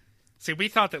 See, we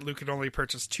thought that Luke had only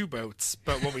purchased 2 boats,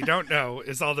 but what we don't know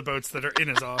is all the boats that are in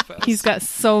his office. He's got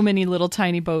so many little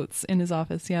tiny boats in his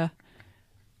office, yeah.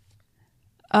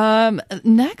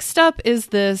 Next up is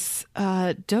this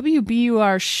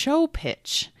WBUR show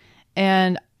pitch,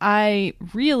 and I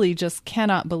really just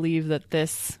cannot believe that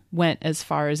this went as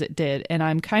far as it did, and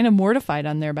I'm kind of mortified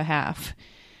on their behalf.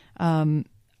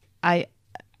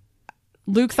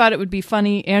 Luke thought it would be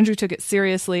funny. Andrew took it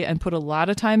seriously and put a lot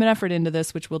of time and effort into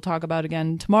this, which we'll talk about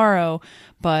again tomorrow.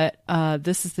 But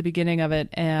this is the beginning of it.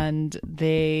 And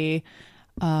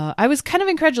I was kind of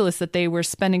incredulous that they were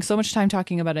spending so much time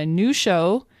talking about a new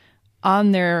show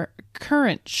on their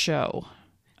current show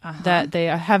that they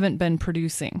haven't been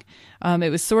producing.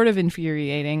 It was sort of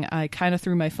infuriating. I kind of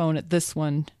threw my phone at this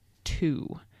one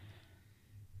too.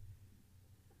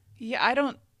 Yeah,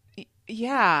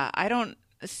 I don't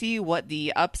see what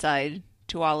the upside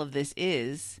to all of this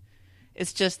is.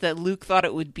 It's just that Luke thought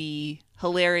it would be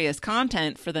hilarious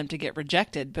content for them to get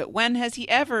rejected. But when has he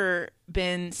ever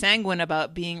been sanguine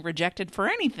about being rejected for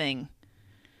anything?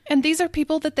 And these are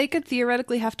people that they could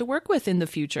theoretically have to work with in the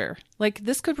future. Like,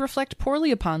 this could reflect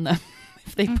poorly upon them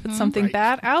if they put something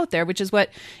bad out there, which is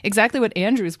exactly what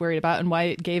Andrew's worried about and why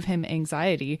it gave him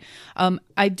anxiety.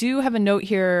 I do have a note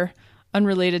here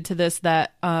unrelated to this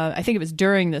that I think it was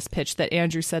during this pitch that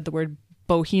Andrew said the word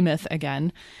behemoth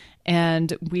again.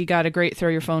 And we got a great throw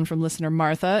your phone from listener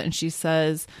Martha. And she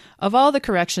says, of all the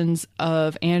corrections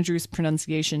of Andrew's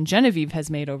pronunciation Genevieve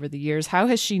has made over the years, how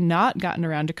has she not gotten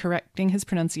around to correcting his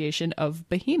pronunciation of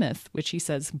behemoth, which he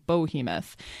says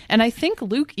behemoth? And I think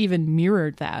Luke even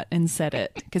mirrored that and said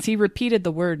it because he repeated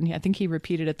the word. And I think he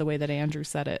repeated it the way that Andrew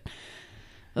said it.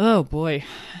 Oh, boy.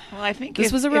 Well, I think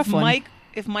this was a rough one.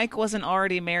 If Mike wasn't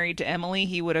already married to Emily,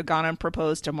 he would have gone and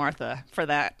proposed to Martha for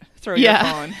that. Throw your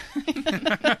phone.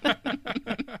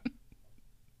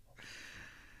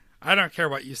 I don't care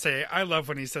what you say. I love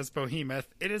when he says behemoth.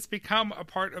 It has become a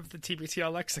part of the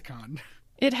TBTL lexicon.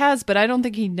 It has, but I don't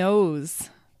think he knows.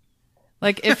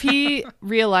 Like, if he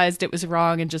realized it was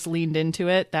wrong and just leaned into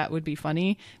it, that would be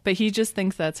funny. But he just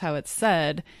thinks that's how it's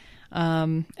said.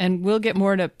 And we'll get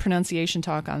more to pronunciation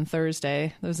talk on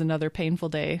Thursday. There was another painful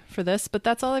day for this, but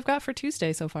that's all I've got for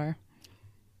Tuesday so far.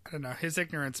 I don't know. His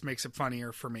ignorance makes it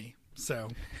funnier for me. So,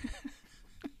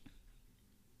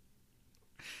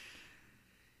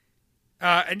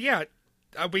 and yeah,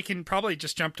 we can probably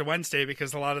just jump to Wednesday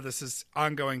because a lot of this is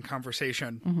ongoing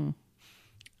conversation.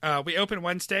 We open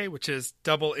Wednesday, which is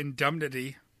Double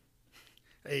Indemnity,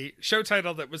 a show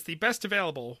title that was the best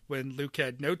available when Luke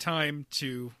had no time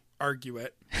to argue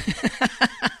it.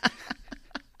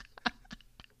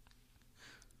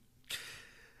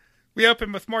 We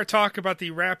open with more talk about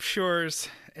the Raptures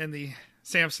and the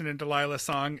Samson and Delilah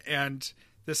song, and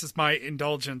this is my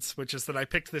indulgence, which is that I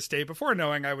picked this day before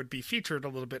knowing I would be featured a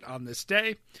little bit on this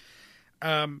day.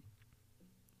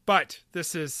 But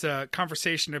this is a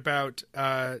conversation about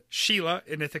Sheila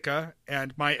in Ithaca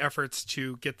and my efforts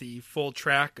to get the full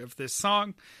track of this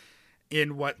song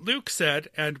in what Luke said,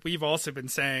 and we've also been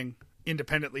saying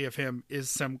independently of him, is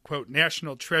some, quote,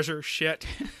 national treasure shit.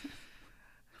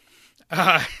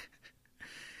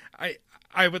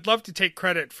 I would love to take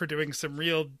credit for doing some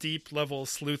real deep level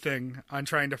sleuthing on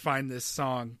trying to find this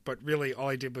song, but really all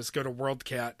I did was go to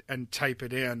WorldCat and type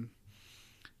it in.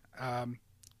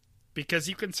 Because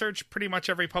you can search pretty much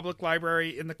every public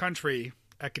library in the country,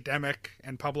 academic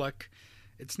and public.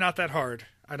 It's not that hard.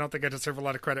 I don't think I deserve a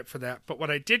lot of credit for that. But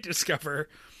what I did discover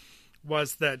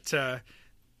was that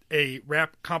a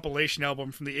rap compilation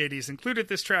album from the 80s included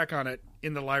this track on it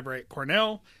in the library at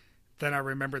Cornell. Then I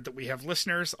remembered that we have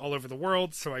listeners all over the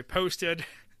world, so I posted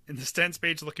in the Stents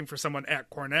page looking for someone at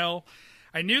Cornell.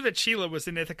 I knew that Sheila was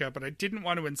in Ithaca, but I didn't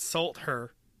want to insult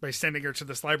her by sending her to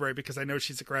this library because I know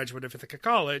she's a graduate of Ithaca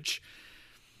College,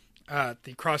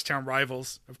 the crosstown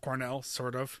rivals of Cornell,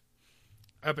 sort of.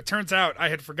 But turns out I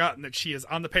had forgotten that she is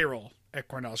on the payroll at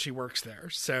Cornell. She works there.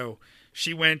 So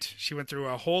she went through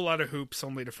a whole lot of hoops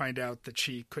only to find out that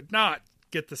she could not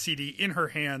get the CD in her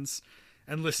hands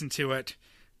and listen to it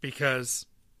because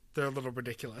they're a little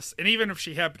ridiculous. And even if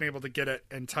she had been able to get it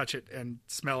and touch it and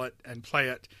smell it and play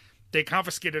it, they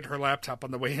confiscated her laptop on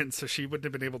the way in, so she wouldn't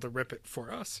have been able to rip it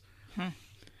for us.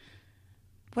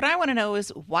 What I want to know is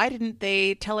why didn't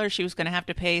they tell her she was going to have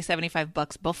to pay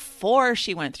 $75 before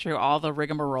she went through all the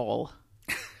rigmarole?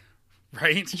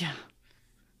 Right? Yeah.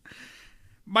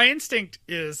 My instinct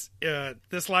is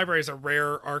this library is a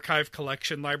rare archive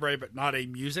collection library, but not a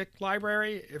music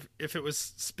library. If it was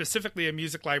specifically a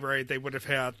music library, they would have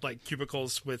had like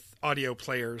cubicles with audio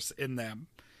players in them.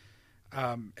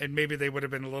 And maybe they would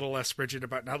have been a little less rigid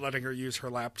about not letting her use her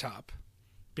laptop,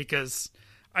 because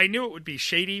I knew it would be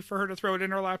shady for her to throw it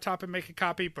in her laptop and make a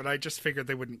copy, but I just figured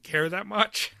they wouldn't care that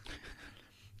much.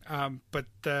 But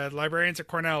the librarians at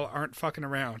Cornell aren't fucking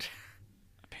around.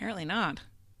 Apparently not.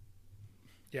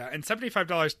 Yeah, and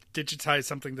 $75 to digitize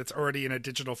something that's already in a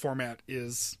digital format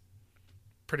is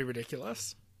pretty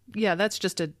ridiculous. Yeah, that's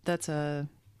a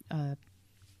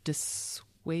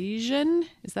dissuasion.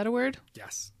 Is that a word?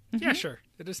 Yes. Mm-hmm. Yeah, sure.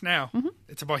 It is now. Mm-hmm.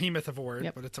 It's a behemoth of a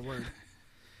word, but it's a word.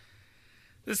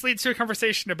 This leads to a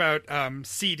conversation about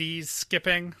CDs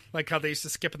skipping, like how they used to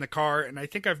skip in the car. And I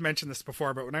think I've mentioned this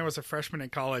before, but when I was a freshman in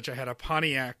college, I had a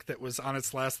Pontiac that was on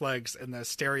its last legs and the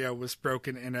stereo was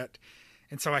broken in it.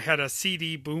 And so I had a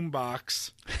CD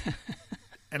boombox,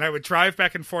 and I would drive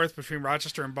back and forth between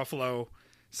Rochester and Buffalo.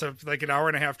 So like an hour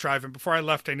and a half drive. And before I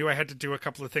left, I knew I had to do a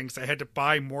couple of things. I had to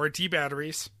buy more D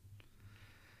batteries,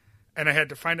 and I had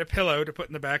to find a pillow to put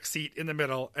in the back seat in the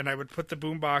middle. And I would put the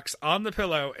boombox on the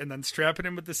pillow and then strap it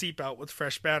in with the seatbelt with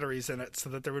fresh batteries in it so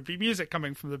that there would be music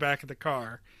coming from the back of the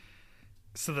car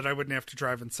so that I wouldn't have to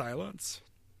drive in silence.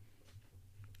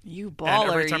 You baller,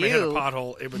 and every time I hit a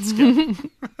pothole, it would skip.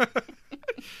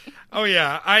 Oh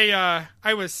yeah,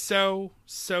 I was so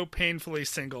painfully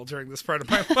single during this part of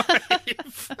my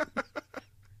life.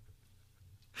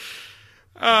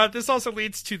 This also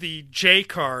leads to the J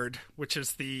card, which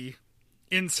is the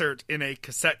insert in a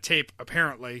cassette tape,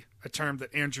 apparently, a term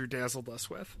that Andrew dazzled us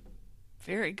with.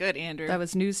 Very good, Andrew. That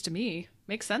was news to me.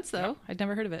 Makes sense, though. Yep. I'd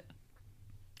never heard of it.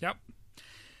 Yep.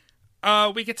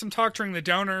 We get some talk during the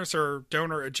donors or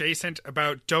donor adjacent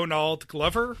about Donald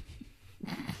Glover.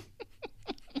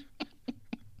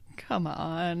 Come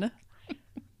on.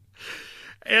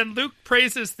 And Luke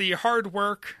praises the hard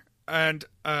work and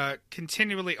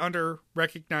continually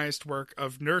under-recognized work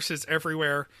of nurses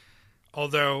everywhere,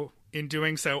 although in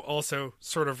doing so also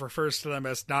sort of refers to them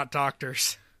as not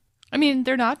doctors. I mean,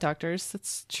 they're not doctors.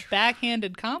 It's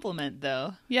backhanded compliment,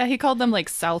 though. Yeah, he called them like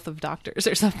south of doctors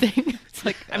or something. It's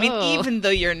like, I mean, even though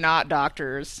you're not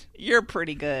doctors, you're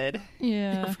pretty good.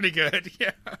 Yeah. You're pretty good,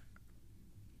 yeah.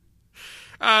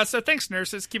 So thanks,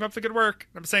 nurses. Keep up the good work.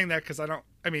 I'm saying that because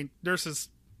nurses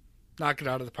knock it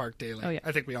out of the park daily. Oh, yeah.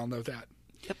 I think we all know that.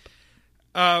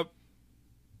 Yep.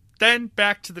 Then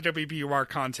back to the WBUR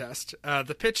contest.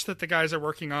 The pitch that the guys are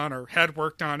working on or had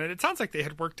worked on, and it sounds like they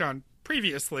had worked on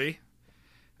previously,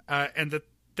 and that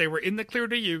they were in the clear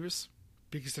to use,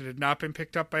 because it had not been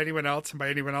picked up by anyone else, and by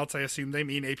anyone else I assume they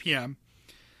mean APM.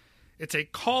 It's a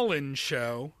call-in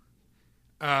show,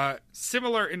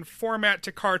 similar in format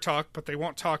to Car Talk, but they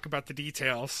won't talk about the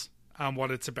details on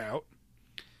what it's about.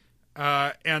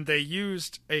 And they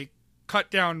used a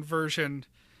cut-down version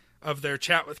of their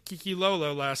chat with Kiki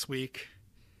Lolo last week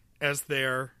as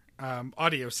their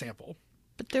audio sample.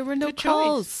 But there were no Good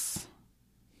calls. choice.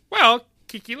 Well,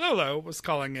 Kiki Lolo was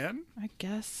calling in. I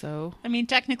guess so. I mean,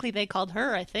 technically they called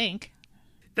her, I think.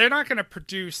 They're not going to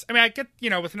produce... I mean, I get,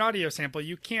 with an audio sample,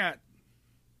 you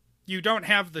don't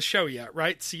have the show yet,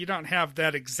 right? So you don't have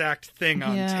that exact thing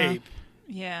on tape.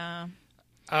 Yeah.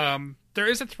 There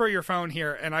is a throw your phone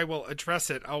here, and I will address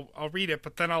it. I'll read it,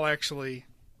 but then I'll actually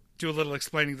do a little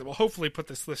explaining that will hopefully put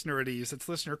this listener at ease. It's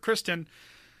listener Kristen.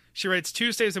 She writes,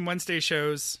 Tuesdays and Wednesday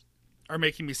shows are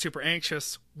making me super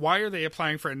anxious. Why are they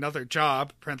applying for another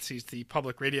job, parentheses, the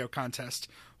public radio contest,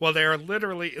 while they are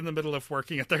literally in the middle of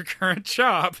working at their current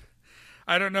job?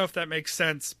 I don't know if that makes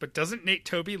sense, but doesn't Nate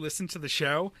Toby listen to the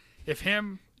show? If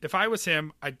I was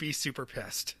him, I'd be super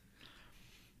pissed.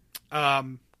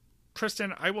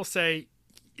 Kristen, I will say,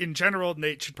 in general,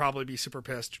 Nate should probably be super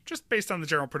pissed, just based on the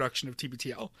general production of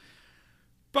TBTL.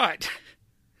 But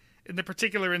in the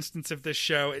particular instance of this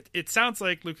show, it sounds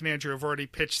like Luke and Andrew have already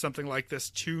pitched something like this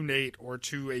to Nate or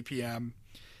to APM.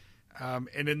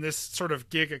 And in this sort of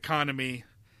gig economy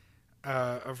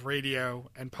of radio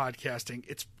and podcasting,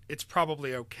 it's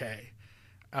probably okay.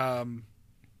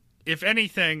 If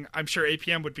anything, I'm sure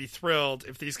APM would be thrilled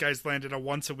if these guys landed a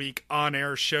once-a-week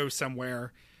on-air show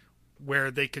somewhere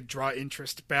where they could draw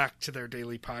interest back to their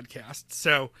daily podcast.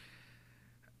 So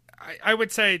I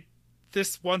would say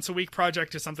this once-a-week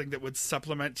project is something that would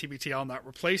supplement TBTL, not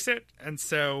replace it. And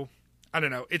so, I don't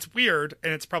know. It's weird,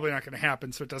 and it's probably not going to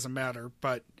happen, so it doesn't matter.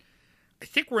 But I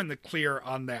think we're in the clear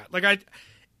on that. Like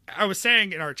I was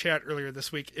saying in our chat earlier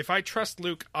this week, if I trust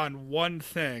Luke on one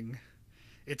thing,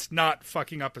 it's not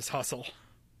fucking up his hustle.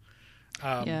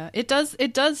 Yeah, it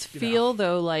does feel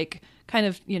though like kind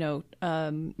of,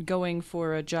 going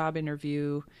for a job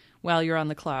interview while you're on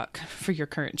the clock for your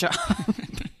current job.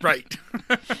 Right.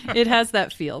 It has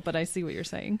that feel, but I see what you're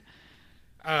saying.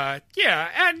 Yeah,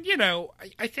 and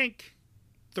I think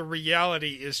the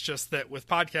reality is just that with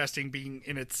podcasting being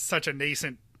in such a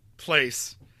nascent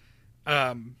place,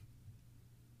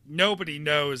 nobody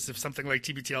knows if something like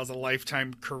TBTL is a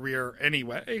lifetime career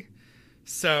anyway.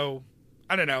 So,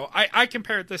 I don't know. I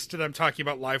compared this to them talking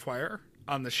about Livewire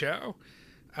on the show.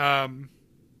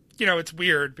 It's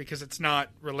weird because it's not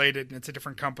related and it's a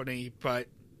different company, but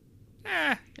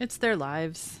it's their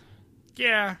lives.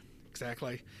 Yeah,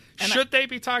 exactly. And should they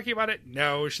be talking about it?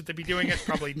 No. Should they be doing it?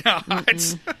 Probably not.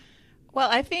 Well,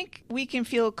 I think we can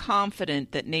feel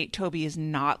confident that Nate Toby is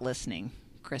not listening,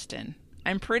 Kristen.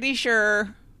 I'm pretty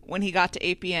sure when he got to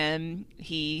APM,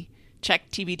 he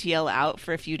checked TBTL out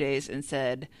for a few days and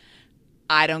said,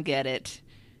 I don't get it,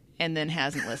 and then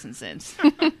hasn't listened since.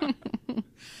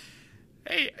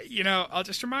 Hey, I'll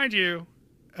just remind you,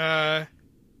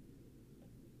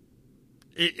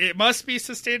 it must be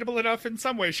sustainable enough in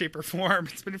some way, shape, or form.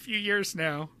 It's been a few years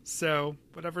now, so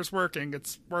whatever's working,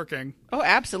 it's working. Oh,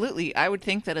 absolutely. I would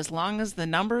think that as long as the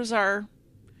numbers are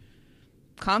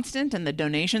constant and the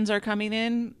donations are coming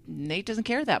in, Nate doesn't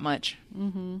care that much.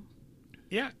 Mm-hmm.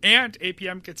 Yeah, and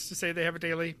APM gets to say they have a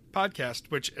daily podcast,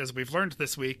 which, as we've learned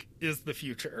this week, is the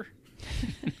future.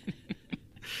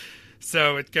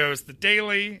 So it goes the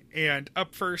Daily and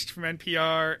Up First from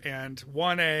NPR and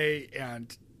 1A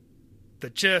and The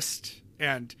Gist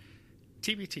and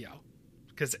TBTL,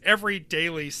 because every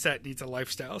daily set needs a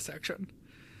lifestyle section.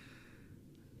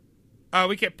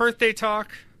 We get birthday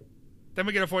talk. Then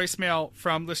we get a voicemail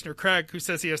from listener Craig, who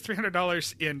says he has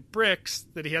 $300 in bricks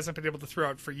that he hasn't been able to throw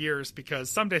out for years because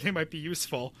someday they might be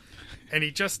useful, and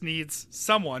he just needs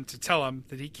someone to tell him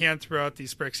that he can throw out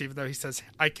these bricks, even though he says,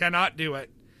 I cannot do it.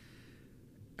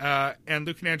 And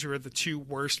Luke and Andrew are the two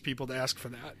worst people to ask for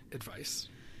that advice.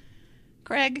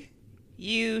 Craig,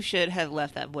 you should have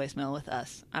left that voicemail with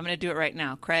us. I'm going to do it right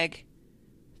now. Craig,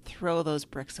 throw those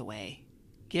bricks away.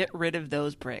 Get rid of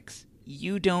those bricks.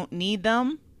 You don't need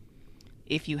them.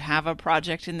 If you have a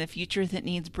project in the future that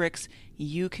needs bricks,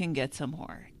 you can get some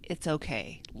more. It's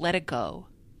okay. Let it go.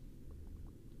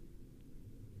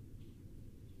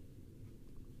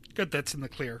 Good, that's in the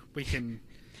clear. We can...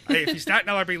 Hey, if he's not an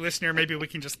LRB listener, maybe we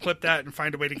can just clip that and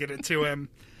find a way to get it to him.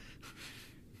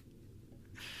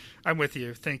 I'm with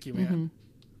you. Thank you, man.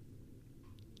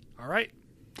 Mm-hmm.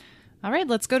 All right,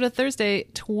 let's go to Thursday,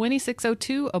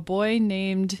 2602. A boy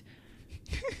named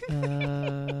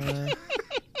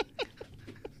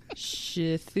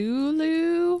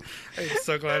Shithulu. I'm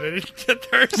so glad I didn't get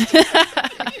thirsty.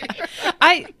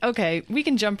 Okay, we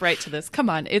can jump right to this. Come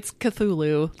on, it's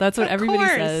Cthulhu. That's what everybody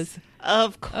course. says.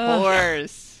 Of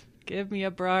course. Give me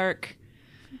a bark.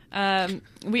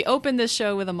 We opened this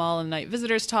show with a Mall and Night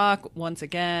Visitors talk once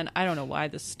again. I don't know why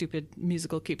this stupid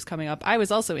musical keeps coming up. I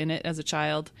was also in it as a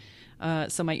child,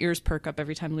 so my ears perk up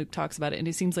every time Luke talks about it, and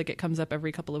it seems like it comes up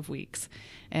every couple of weeks.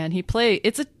 And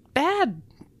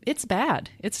it's bad.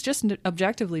 It's just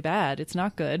objectively bad. It's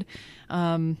not good.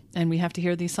 And we have to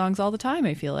hear these songs all the time,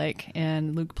 I feel like.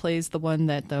 And Luke plays the one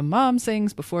that the mom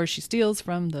sings before she steals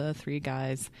from the three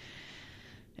guys.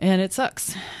 And it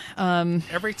sucks.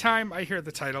 Every time I hear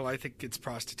the title, I think it's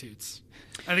prostitutes.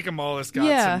 I think Amal has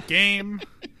got some game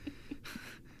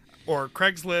or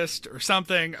Craigslist or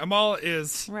something.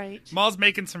 Amal's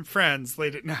making some friends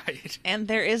late at night. And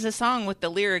there is a song with the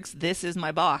lyrics, "This is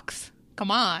my box."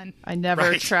 Come on. I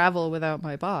never travel without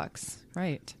my box.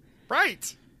 Right.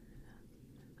 Right.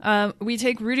 We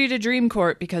take Rudy to Dream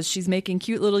Court because she's making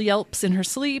cute little yelps in her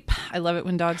sleep. I love it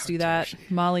when dogs do that.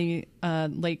 Molly,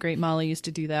 late great Molly, used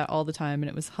to do that all the time, and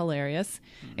it was hilarious,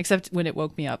 except when it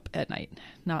woke me up at night.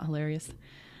 Not hilarious.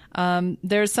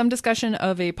 There's some discussion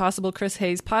of a possible Chris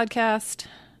Hayes podcast.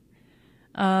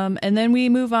 And then we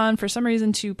move on, for some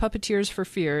reason, to Puppeteers for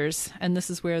Fears, and this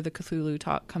is where the Cthulhu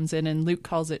talk comes in, and Luke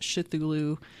calls it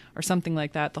Shithulu or something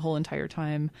like that the whole entire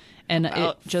time, and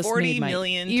About it just 40 made my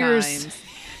million ears times.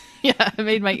 Yeah, it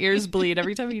made my ears bleed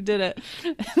every time he did it.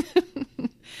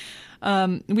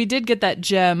 We did get that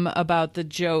gem about the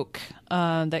joke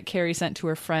that Carrie sent to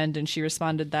her friend, and she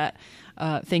responded that,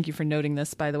 thank you for noting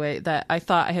this, by the way, that I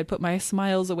thought I had put my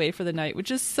smiles away for the night, which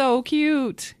is so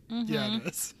cute. Mm-hmm. Yeah, it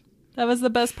is. That was the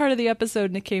best part of the episode,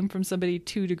 and it came from somebody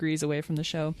 2 degrees away from the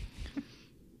show.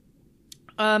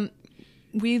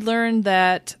 We learned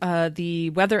that the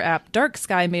weather app Dark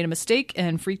Sky made a mistake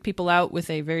and freaked people out with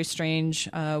a very strange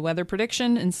weather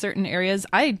prediction in certain areas.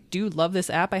 I do love this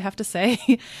app, I have to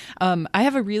say. I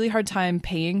have a really hard time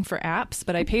paying for apps,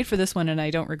 but I paid for this one and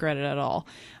I don't regret it at all.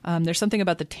 There's something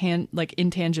about the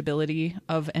intangibility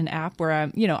of an app where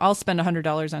I'll spend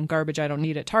 $100 on garbage I don't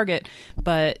need at Target,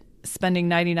 but spending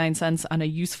 99 cents on a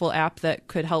useful app that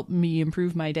could help me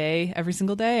improve my day every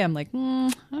single day, I'm like,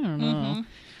 I don't know.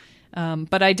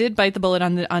 But I did bite the bullet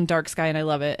on Dark Sky, and I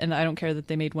love it, and I don't care that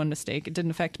they made one mistake. It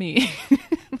didn't affect me.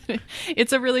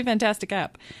 It's a really fantastic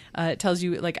app. It tells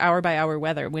you like hour by hour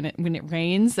weather. When it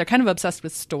rains, they're kind of obsessed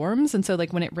with storms, and so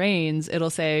like when it rains, it'll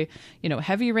say,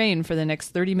 heavy rain for the next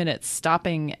 30 minutes,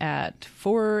 stopping at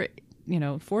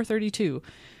 4:32.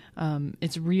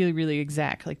 It's really, really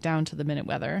exact, like down to the minute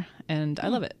weather, and I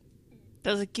love it.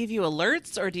 Does it give you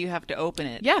alerts, or do you have to open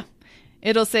it? Yeah.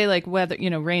 It'll say like weather,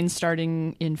 rain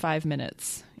starting in 5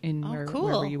 minutes in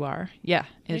wherever you are. Yeah,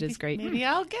 it is great. Maybe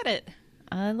I'll get it.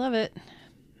 I love it.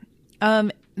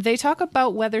 They talk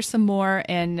about weather some more,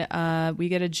 and we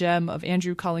get a gem of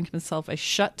Andrew calling himself a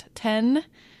shut 10,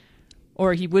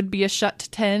 or he would be a shut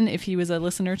 10 if he was a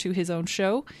listener to his own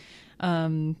show.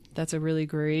 That's a really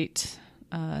great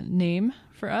name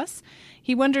for us.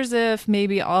 He wonders if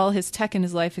maybe all his tech in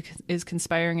his life is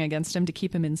conspiring against him to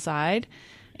keep him inside.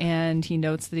 And he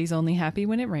notes that he's only happy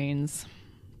when it rains.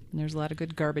 And there's a lot of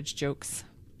good garbage jokes.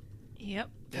 Yep.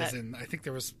 As in, I think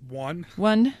there was one.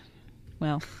 One?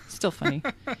 Well, still funny.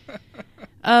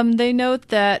 They note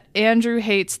that Andrew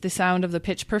hates the sound of the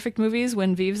Pitch Perfect movies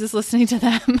when Vives is listening to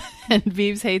them. And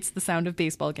Vives hates the sound of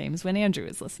baseball games when Andrew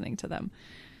is listening to them.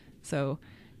 So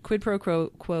quid pro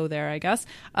quo there, I guess.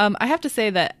 I have to say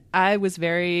that I was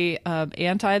very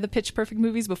anti the Pitch Perfect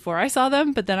movies before I saw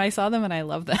them. But then I saw them and I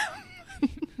love them.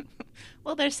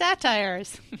 Well, they're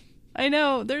satires. I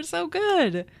know. They're so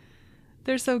good.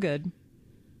 They're so good.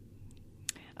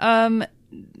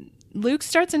 Luke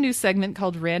starts a new segment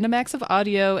called Random Acts of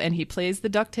Audio, and he plays the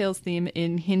DuckTales theme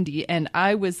in Hindi. And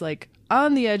I was like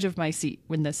on the edge of my seat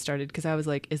when this started, because I was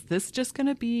like, is this just going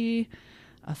to be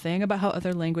a thing about how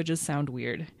other languages sound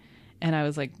weird? And I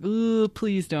was like, ooh,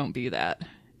 please don't be that.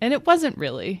 And it wasn't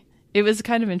really. It was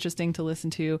kind of interesting to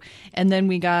listen to. And then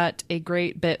we got a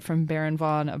great bit from Baron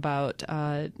Vaughn about,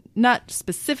 not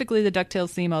specifically the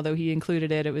DuckTales theme, although he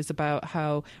included it. It was about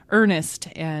how earnest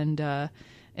and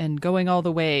going all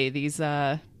the way these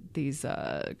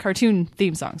cartoon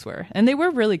theme songs were. And they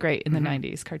were really great in the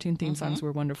 90s. Cartoon theme songs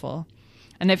were wonderful.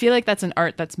 And I feel like that's an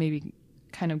art that's maybe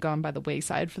kind of gone by the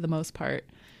wayside for the most part.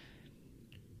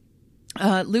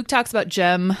 Luke talks about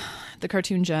Jem, the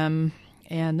cartoon Jem,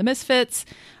 and the Misfits,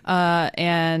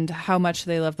 and how much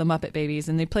they love the Muppet Babies.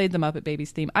 And they played the Muppet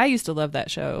Babies theme. I used to love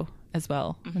that show as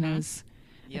well when I was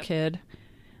a kid.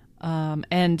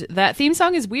 And that theme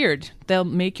song is weird. They'll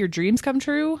make your dreams come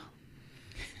true.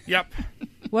 Yep.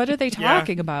 What are they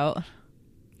talking about?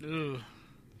 Ugh.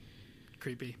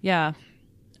 Creepy. Yeah.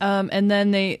 And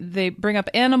then they bring up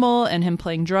Animal and him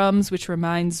playing drums, which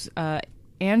reminds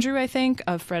Andrew, I think,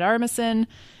 of Fred Armisen.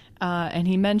 And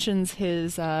he mentions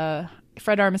his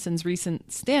Fred Armisen's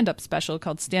recent stand-up special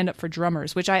called Stand Up for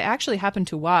Drummers, which I actually happened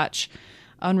to watch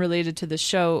unrelated to the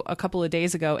show a couple of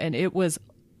days ago, and it was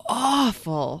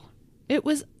awful. It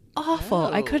was awful.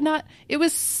 I could not. It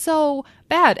was so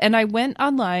bad. And I went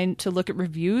online to look at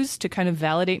reviews to kind of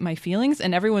validate my feelings,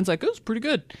 and everyone's like, it was pretty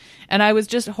good. And I was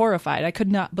just horrified. I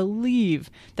could not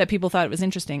believe that people thought it was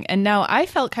interesting. And now I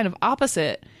felt kind of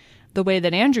opposite the way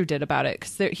that Andrew did about it,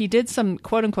 because he did some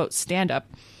quote unquote stand up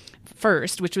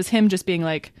first, which was him just being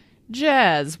like,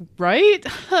 jazz, right?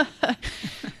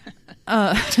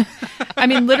 I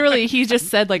mean, literally, he just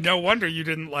said, like... No wonder you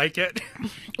didn't like it.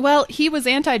 Well, he was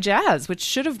anti-jazz, which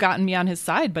should have gotten me on his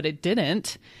side, but it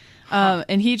didn't.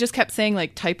 And he just kept saying,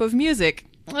 like, type of music.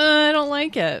 I don't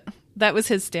like it. That was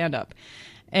his stand-up.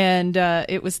 And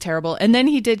it was terrible. And then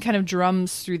he did kind of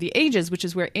Drums Through the Ages, which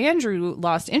is where Andrew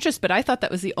lost interest. But I thought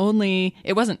that was the only...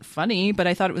 It wasn't funny, but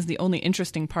I thought it was the only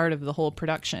interesting part of the whole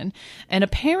production. And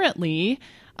apparently...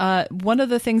 one of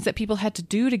the things that people had to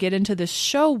do to get into this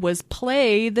show was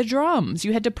play the drums.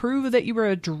 You had to prove that you were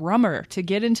a drummer to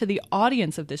get into the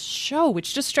audience of this show,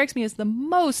 which just strikes me as the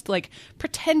most like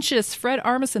pretentious Fred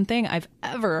Armisen thing I've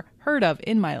ever heard of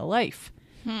in my life.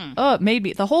 Oh, it made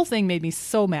me, the whole thing made me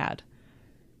so mad.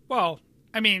 Well,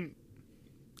 I mean,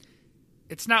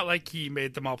 it's not like he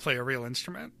made them all play a real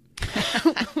instrument.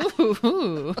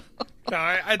 Ooh.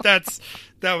 No,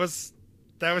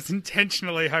 that was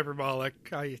intentionally hyperbolic.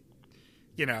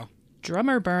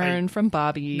 Drummer burn from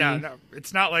Bobby. No,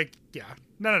 it's not like,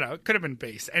 No. It could have been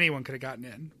bass. Anyone could have gotten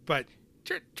in. But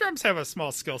drums have a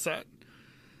small skill set.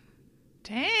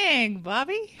 Dang,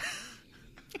 Bobby.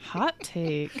 Hot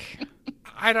take.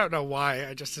 I don't know why.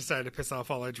 I just decided to piss off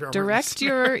all our drummers. Direct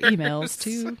your emails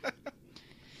to...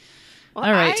 Well,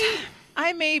 all right.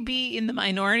 I may be in the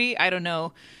minority. I don't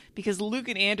know. Because Luke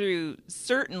and Andrew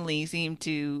certainly seem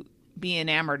to... be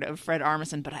enamored of Fred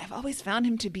Armisen, but I've always found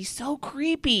him to be so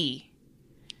creepy.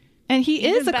 And he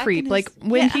Even is a back creep. in his- Like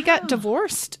when he Yeah. got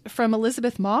divorced from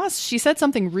Elizabeth Moss, she said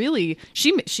something really.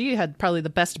 She had probably the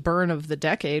best burn of the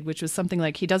decade, which was something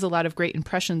like he does a lot of great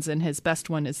impressions, and his best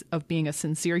one is of being a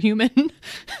sincere human.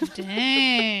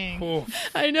 Dang. Oh,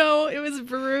 I know, it was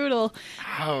brutal.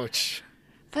 ouch.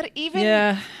 But even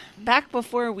Yeah. back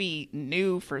before we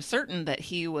knew for certain that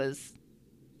he was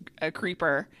a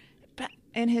creeper,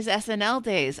 in his SNL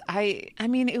days, I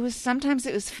mean, sometimes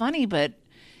it was funny, but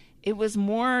it was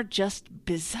more just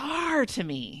bizarre to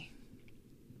me.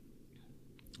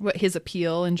 What, his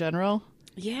appeal in general?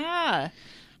 Yeah.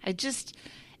 It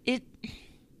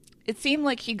seemed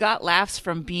like he got laughs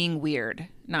from being weird,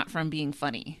 not from being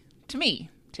funny. To me.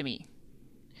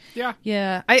 Yeah.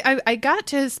 Yeah, I got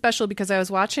to his special because I was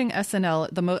watching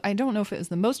SNL. I don't know if it was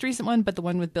the most recent one, but the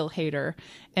one with Bill Hader,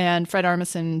 and Fred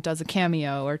Armisen does a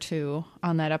cameo or two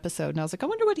on that episode, and I was like, I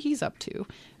wonder what he's up to.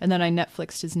 And then I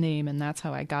Netflixed his name, and that's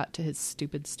how I got to his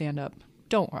stupid stand-up.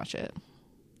 Don't watch it.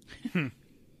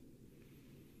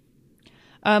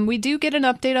 We do get an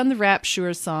update on the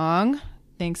Rapture song.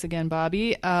 Thanks again,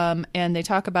 Bobby. And they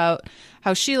talk about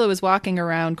how Sheila was walking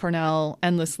around Cornell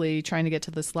endlessly trying to get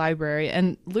to this library.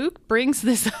 And Luke brings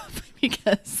this up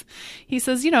because he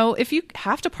says, if you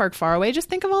have to park far away, just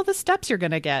think of all the steps you're going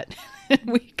to get.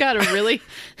 We got a really...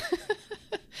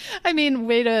 I mean,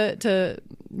 way to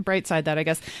bright side that, I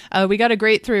guess. We got a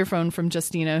great phone from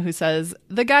Justina who says,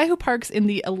 the guy who parks in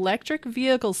the electric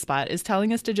vehicle spot is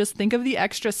telling us to just think of the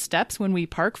extra steps when we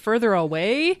park further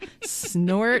away.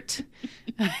 Snort.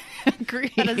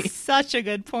 Agree. That is such a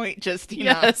good point, Justina.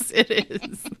 Yes, it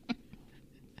is.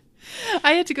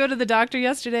 I had to go to the doctor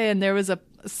yesterday, and there was a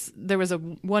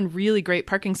one really great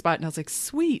parking spot, and I was like,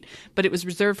 sweet. But it was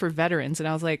reserved for veterans, and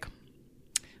I was like,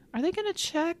 are they going to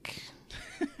check?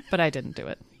 But I didn't do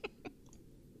it.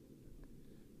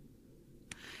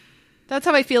 That's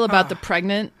how I feel about the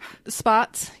pregnant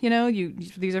spots.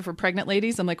 These are for pregnant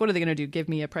ladies. I'm like, what are they going to do? Give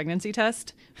me a pregnancy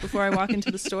test before I walk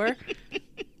into the store?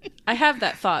 I have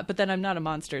that thought, but then I'm not a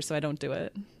monster, so I don't do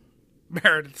it.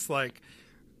 Meredith's like,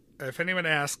 if anyone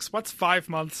asks, what's 5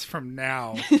 months from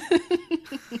now?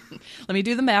 Let me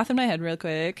do the math in my head real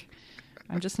quick.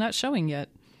 I'm just not showing yet.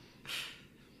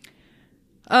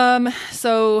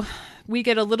 So we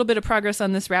get a little bit of progress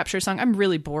on this Rapture song. I'm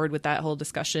really bored with that whole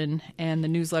discussion and the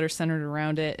newsletter centered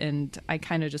around it, and I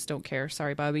kind of just don't care.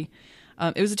 Sorry, Bobby.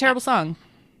 It was a terrible song.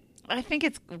 I think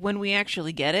it's when we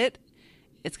actually get it,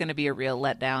 it's going to be a real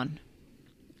letdown.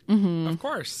 Of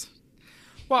course.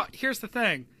 Well, here's the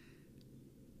thing.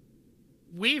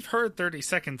 we've heard 30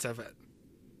 seconds of it.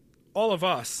 All of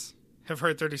us have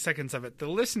heard 30 seconds of it. The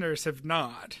listeners have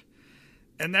not.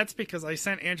 And that's because I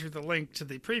sent Andrew the link to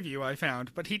the preview I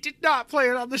found, but he did not play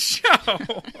it on the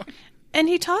show. And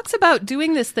he talks about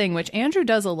doing this thing, which Andrew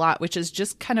does a lot, which is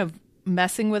just kind of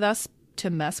messing with us to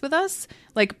mess with us.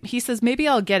 Like, he says, maybe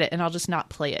I'll get it and I'll just not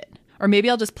play it. Or maybe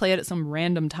I'll just play it at some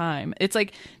random time. It's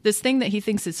like this thing that he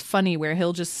thinks is funny where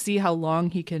he'll just see how long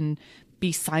he can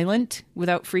be silent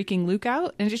without freaking Luke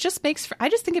out. And it just I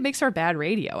just think it makes for bad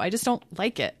radio. I just don't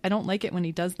like it. I don't like it when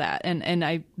he does that.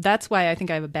 And that's why I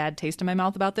think I have a bad taste in my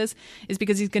mouth about this, is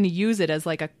because he's going to use it as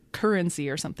like a currency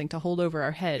or something to hold over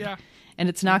our head. Yeah. And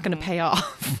it's not going to pay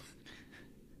off.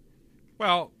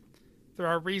 Well, there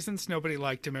are reasons nobody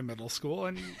liked him in middle school,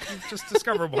 and you've just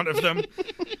discovered one of them.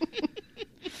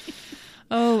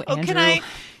 Oh, Andrew.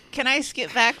 Can I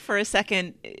skip back for a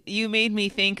second? You made me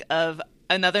think of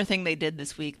another thing they did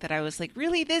this week that I was like,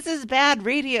 really, this is bad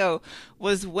radio,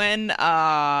 was when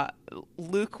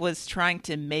Luke was trying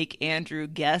to make Andrew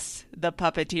guess the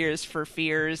Puppeteers for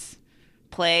Fears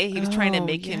play. He was trying to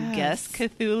make him guess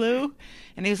Cthulhu.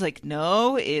 And he was like,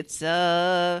 no, it's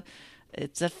a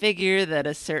figure that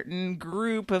a certain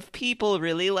group of people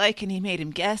really like. And he made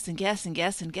him guess and guess and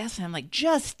guess and guess. And I'm like,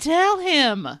 just tell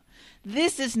him.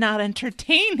 This is not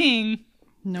entertaining.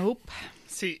 Nope.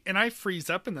 See, and I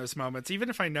freeze up in those moments, even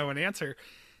if I know an answer.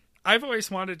 I've always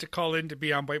wanted to call in to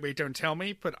be on Wait, Don't Tell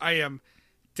Me, but I am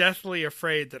deathly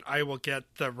afraid that I will get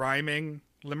the rhyming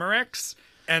limericks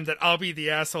and that I'll be the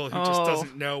asshole who just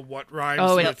doesn't know what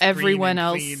rhymes with and everyone green and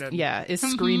else clean and... is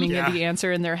screaming the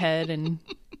answer in their head and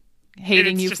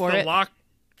hating you for it.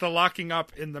 The locking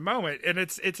up in the moment, and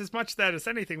it's as much that as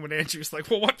anything when Andrew's like,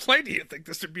 well, what play do you think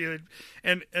this would be?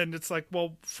 And it's like,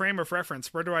 well, frame of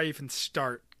reference, where do I even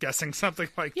start guessing something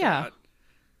like that?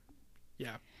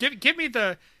 Yeah. Give me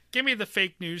the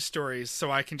fake news stories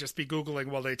so I can just be Googling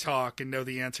while they talk and know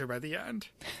the answer by the end.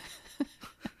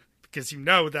 Because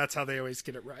that's how they always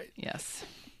get it right. Yes.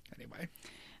 Anyway.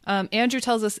 Andrew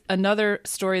tells us another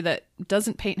story that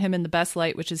doesn't paint him in the best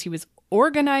light, which is he was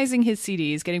organizing his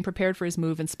CDs, getting prepared for his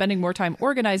move, and spending more time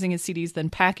organizing his CDs than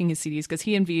packing his CDs, because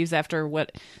he and Vives, after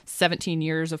 17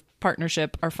 years of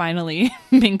partnership, are finally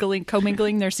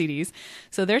commingling their CDs.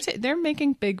 So they're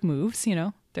making big moves,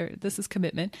 this is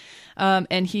commitment.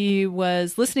 And he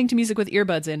was listening to music with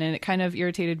earbuds in, and it kind of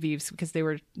irritated Vives because they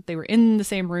were in the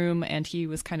same room, and he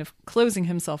was kind of closing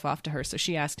himself off to her. So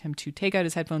she asked him to take out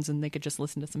his headphones and they could just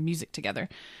listen to some music together.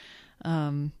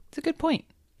 It's a good point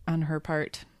on her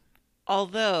part.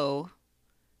 Although,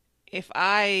 if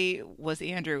I was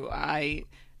Andrew,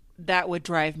 that would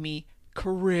drive me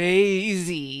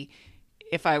crazy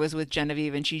if I was with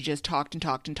Genevieve and she just talked and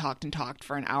talked and talked and talked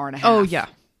for an hour and a half. Oh, yeah.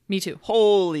 Me too.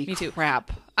 Holy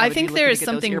crap. I think there is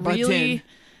something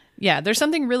there's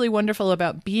something really wonderful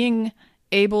about being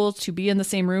able to be in the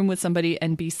same room with somebody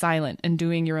and be silent and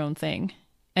doing your own thing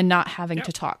and not having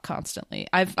to talk constantly.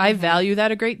 I value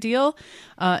that a great deal.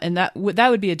 And that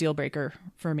would be a deal breaker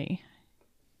for me.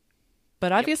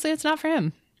 But obviously it's not for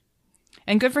him.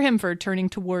 And good for him for turning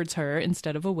towards her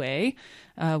instead of away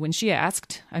when she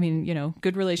asked. I mean,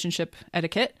 good relationship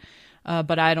etiquette.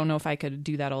 But I don't know if I could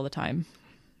do that all the time.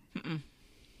 Mm-mm.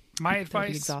 My advice: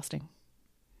 that'd be exhausting.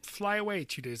 Fly away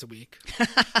 2 days a week.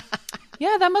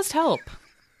 Yeah, that must help.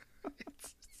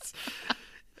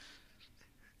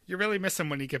 You really miss him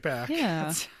when you get back.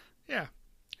 Yeah. Anyway.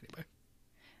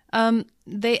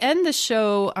 They end the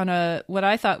show on what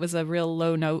I thought was a real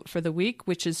low note for the week,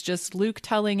 which is just Luke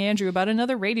telling Andrew about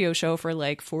another radio show for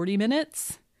like 40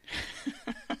 minutes.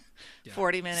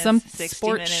 40 minutes, some 60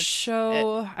 sports minutes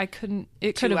show.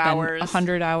 It could have been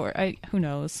 100 hours. Who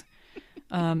knows?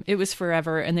 It was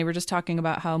forever, and they were just talking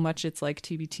about how much it's like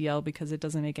TBTL because it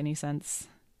doesn't make any sense.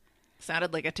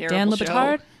 Sounded like a terrible Dan Le show.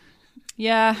 Batard?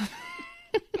 Yeah.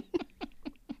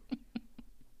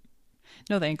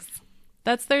 No thanks.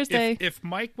 That's Thursday. If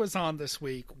Mike was on this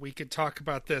week, we could talk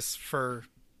about this for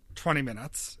 20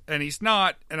 minutes, and he's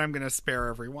not, and I'm going to spare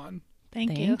everyone.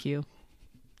 Thank you.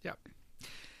 Yep.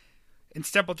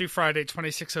 Instead, we'll do Friday,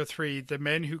 2603, The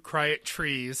Men Who Cry at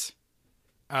Trees.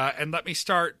 And let me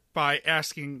start by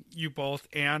asking you both,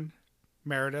 Anne,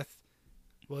 Meredith,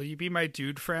 will you be my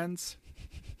dude friends?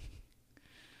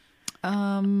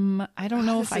 I don't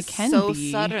know if I can so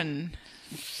be. Sudden.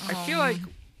 I feel like,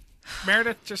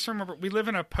 Meredith, just remember, we live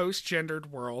in a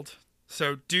post-gendered world.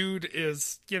 So dude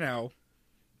is, True.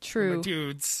 You're my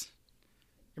dudes.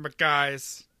 You're my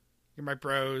guys. You're my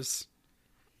bros.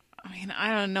 I mean,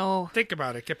 I don't know. Think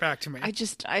about it. Get back to me.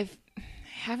 I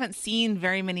haven't seen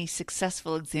very many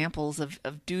successful examples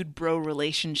of dude bro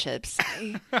relationships.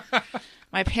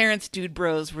 my parents' dude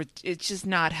bros were. It's just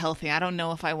not healthy. I don't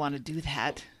know if I want to do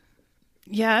that.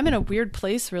 Yeah, I'm in a weird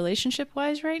place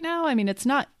relationship-wise right now. I mean, it's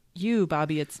not you,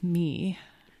 Bobby. It's me.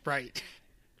 Right.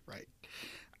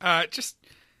 Just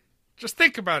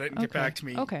think about it and get back to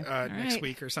me Okay. next right.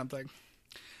 week or something.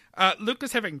 Luke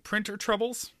is having printer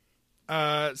troubles.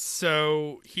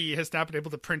 So he has not been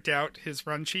able to print out his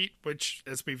run sheet, which,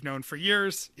 as we've known for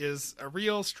years, is a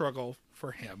real struggle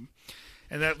for him.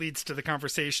 And that leads to the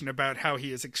conversation about how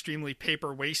he is extremely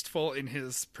paper wasteful in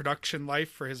his production life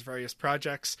for his various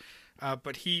projects.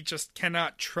 But he just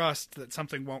cannot trust that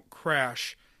something won't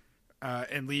crash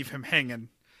and leave him hanging.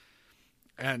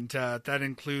 And that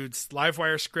includes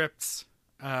Livewire scripts,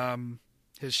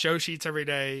 his show sheets every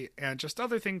day, and just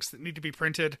other things that need to be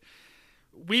printed.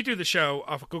 We do the show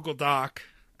off a Google Doc,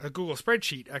 a Google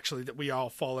spreadsheet, actually, that we all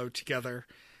follow together.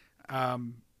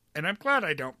 And I'm glad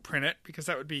I don't print it, because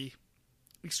that would be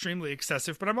extremely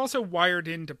excessive. But I'm also wired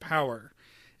into power.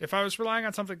 If I was relying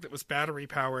on something that was battery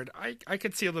powered, I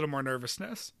could see a little more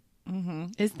nervousness. Mm-hmm.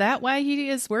 Is that why he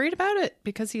is worried about it?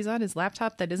 Because he's on his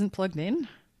laptop that isn't plugged in?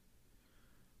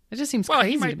 It just seems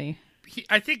crazy to me.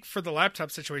 I think for the laptop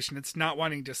situation, it's not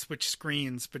wanting to switch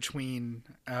screens between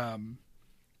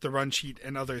the run sheet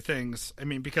and other things. I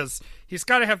mean, because he's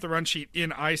got to have the run sheet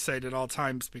in eyesight at all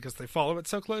times because they follow it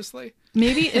so closely.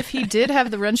 Maybe if he did have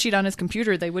the run sheet on his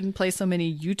computer, they wouldn't play so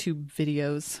many YouTube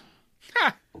videos.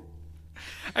 Ha!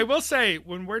 I will say,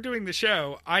 when we're doing the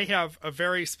show, I have a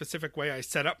very specific way I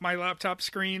set up my laptop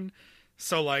screen.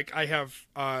 So, like, I have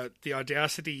the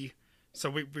Audacity. So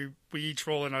we each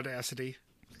roll in Audacity.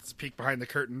 It's a peek behind the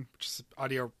curtain, which is an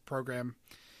audio program.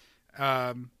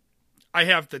 I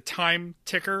have the time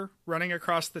ticker running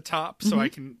across the top, so I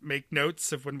can make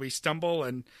notes of when we stumble,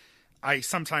 and I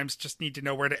sometimes just need to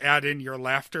know where to add in your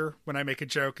laughter when I make a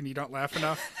joke and you don't laugh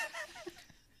enough.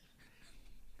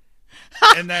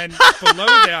 And then below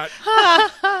that...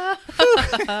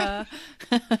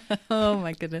 Oh,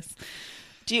 my goodness.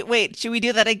 Wait, should we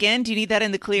do that again? Do you need that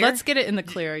in the clear? Let's get it in the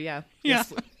clear, yeah. Yeah.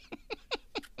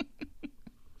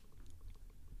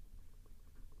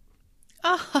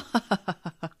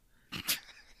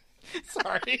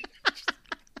 Sorry.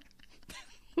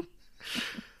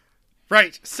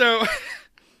 Right. So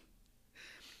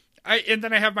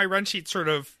then I have my run sheet sort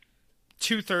of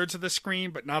 2/3 of the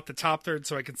screen, but not the top third,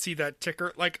 so I can see that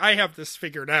ticker. Like, I have this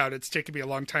figured out. It's taken me a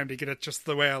long time to get it just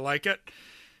the way I like it.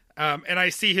 And I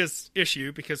see his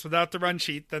issue, because without the run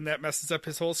sheet, then that messes up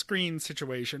his whole screen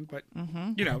situation. But,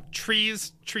 you know,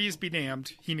 trees be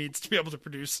damned. He needs to be able to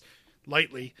produce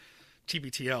lightly,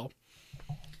 TBTL.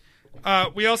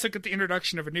 We also get the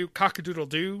introduction of a new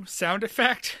cock-a-doodle-doo sound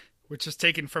effect, which is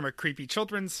taken from a creepy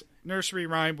children's nursery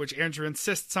rhyme, which Andrew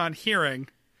insists on hearing.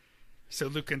 So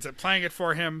Luke ends up playing it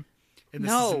for him. And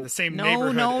this is in the same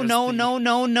neighborhood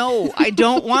No. I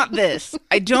don't want this.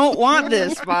 I don't want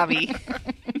this, Bobby.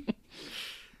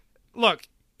 Look,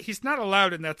 he's not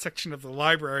allowed in that section of the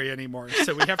library anymore,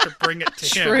 so we have to bring it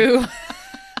to him. True.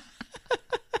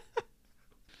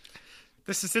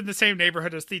 This is in the same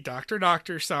neighborhood as the Dr.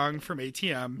 Doctor song from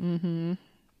ATM. Mm-hmm.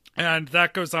 And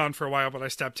that goes on for a while, but I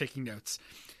stopped taking notes.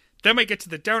 Then we get to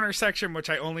the donor section, which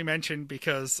I only mentioned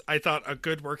because I thought a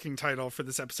good working title for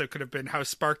this episode could have been How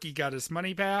Sparky Got His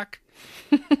Money Back.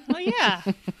 Oh, yeah.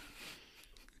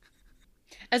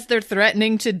 As they're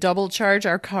threatening to double charge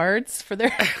our cards for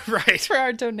their Right. for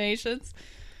our donations.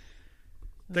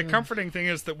 The comforting thing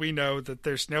is that we know that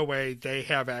there's no way they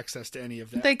have access to any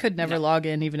of that. They could never log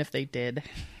in, even if they did.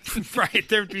 Right.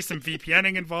 There would be some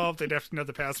VPNing involved. They'd have to know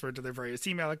the password to their various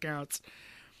email accounts.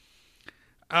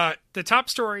 The top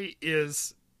story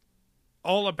is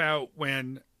all about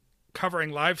when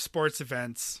covering live sports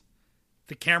events,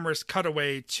 the cameras cut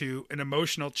away to an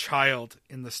emotional child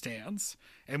in the stands,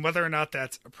 and whether or not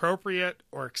that's appropriate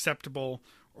or acceptable,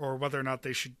 or whether or not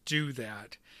they should do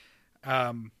that.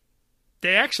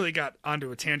 They actually got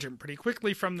onto a tangent pretty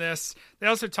quickly from this. They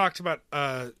also talked about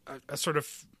a sort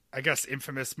of, I guess,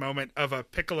 infamous moment of a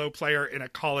piccolo player in a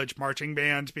college marching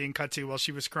band being cut to while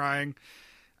she was crying.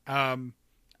 And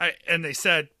they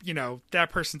said, you know, that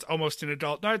person's almost an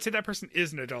adult. No, I'd say that person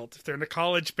is an adult. If they're in a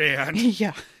college band,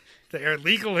 Yeah. they are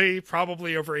legally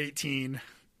probably over 18,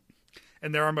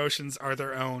 and their emotions are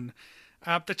their own.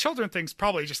 The children thing's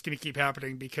probably just going to keep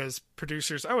happening because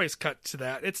producers always cut to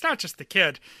that. It's not just the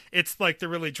kid. It's like the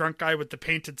really drunk guy with the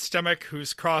painted stomach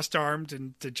who's crossed-armed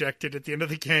and dejected at the end of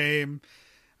the game.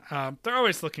 They're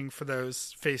always looking for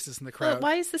those faces in the crowd.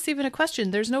 Well, why is this even a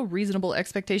question? There's no reasonable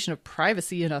expectation of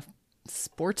privacy in a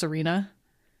sports arena.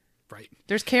 Right.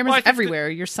 There's cameras everywhere.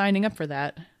 You're signing up for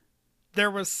that.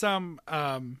 There was some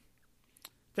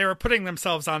they were putting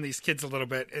themselves on these kids a little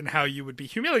bit and how you would be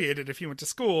humiliated if you went to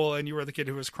school and you were the kid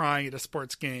who was crying at a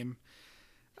sports game.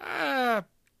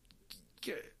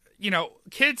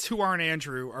 Kids who aren't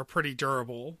Andrew are pretty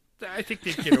durable. I think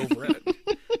they'd get over it.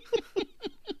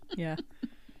 Yeah.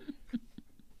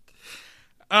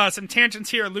 Some tangents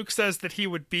here. Luke says that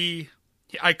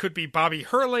I could be Bobby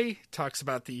Hurley. Talks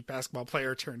about the basketball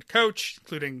player turned coach,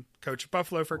 including coach of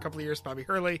Buffalo for a couple of years, Bobby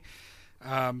Hurley,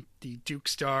 the Duke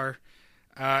star.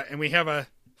 And we have a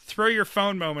throw your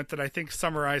phone moment that I think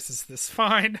summarizes this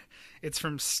fine. It's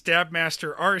from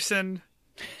Stabmaster Arson.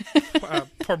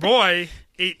 Poor boy,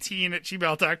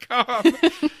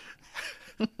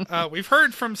 18@gmail.com. We've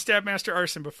heard from Stabmaster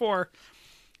Arson before.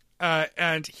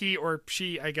 And he or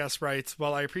she, I guess, writes,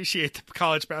 "While I appreciate the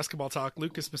college basketball talk,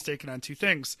 Luke is mistaken on two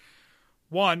things.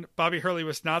 One, Bobby Hurley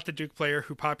was not the Duke player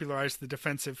who popularized the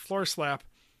defensive floor slap.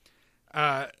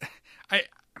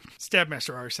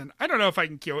 Stabmaster Arson, I don't know if I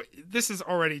can go. This is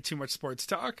already too much sports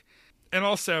talk. And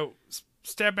also,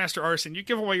 Stabmaster Arson, you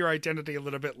give away your identity a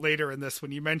little bit later in this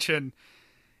when you mention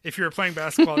if you were playing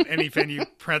basketball in any venue,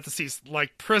 parentheses,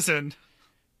 like prison."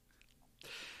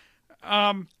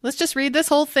 Let's just read this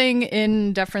whole thing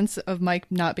in deference of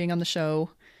Mike not being on the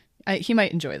show. He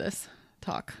might enjoy this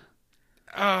talk.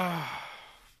 I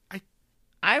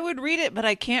would read it, but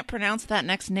I can't pronounce that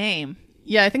next name.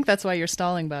 Yeah, I think that's why you're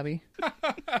stalling, Bobby.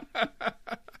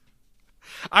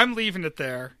 I'm leaving it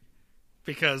there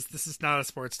because this is not a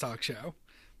sports talk show.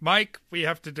 Mike, we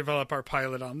have to develop our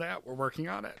pilot on that. We're working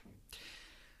on it.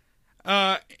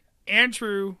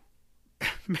 Andrew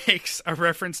makes a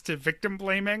reference to victim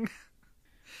blaming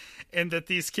and that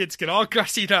these kids get all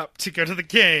gussied up to go to the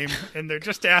game and they're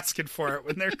just asking for it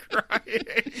when they're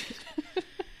crying.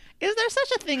 Is there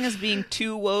such a thing as being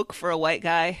too woke for a white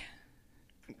guy?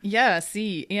 Yeah,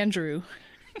 see, Andrew.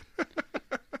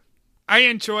 I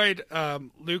enjoyed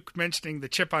Luke mentioning the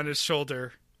chip on his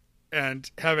shoulder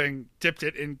and having dipped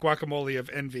it in guacamole of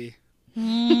envy.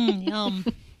 Yum.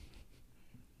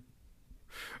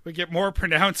 We get more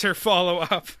pronouncer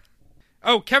follow-up.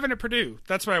 Oh, Kevin at Purdue.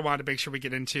 That's what I wanted to make sure we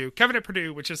get into. Kevin at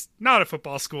Purdue, which is not a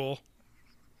football school.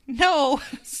 No.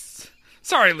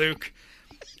 Sorry, Luke.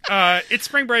 It's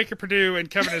spring break at Purdue, and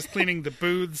Kevin is cleaning the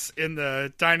booths in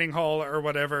the dining hall or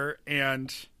whatever,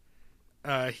 and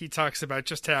he talks about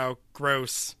just how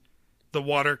gross the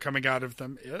water coming out of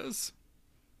them is.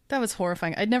 That was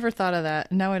horrifying. I'd never thought of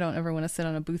that. Now I don't ever want to sit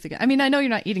on a booth again. I mean, I know you're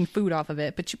not eating food off of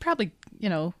it, but you probably,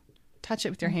 touch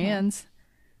it with your hands.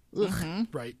 Ugh.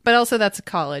 Right. But also that's a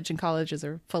college, and colleges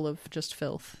are full of just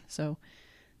filth. So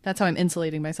that's how I'm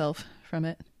insulating myself from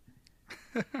it.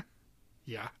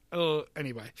 Yeah. Oh,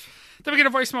 anyway. Then we get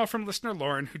a voicemail from listener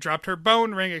Lauren, who dropped her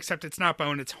bone ring, except it's not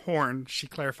bone, it's horn, she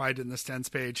clarified in the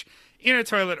Stens page, in a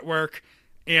toilet at work,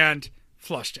 and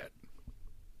flushed it.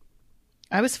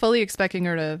 I was fully expecting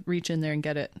her to reach in there and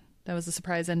get it. That was a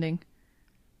surprise ending.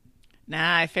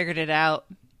 Nah, I figured it out.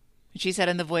 She said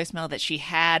in the voicemail that she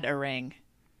had a ring.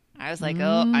 I was like,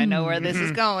 oh, I know where this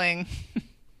is going.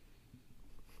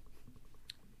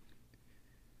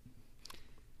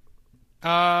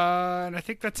 And I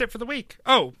think that's it for the week.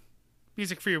 Oh,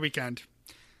 music for your weekend.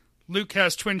 Luke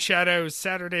has Twin Shadows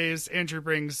Saturdays. Andrew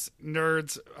brings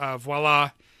Nerds,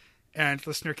 Voila. And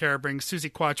listener Kara brings Susie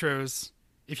Quattro's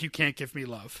If You Can't Give Me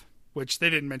Love, which they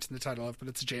didn't mention the title of, but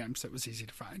it's a jam, so it was easy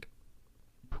to find.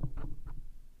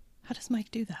 How does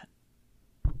Mike do that?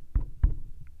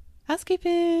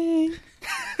 Housekeeping.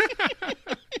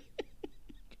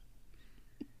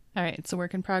 All right, it's a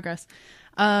work in progress.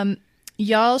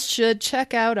 Y'all should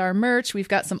check out our merch. We've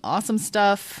got some awesome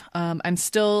stuff. I'm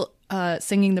still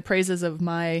singing the praises of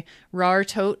my RAR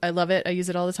tote. I love it. I use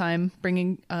it all the time,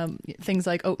 bringing things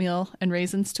like oatmeal and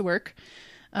raisins to work.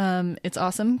 It's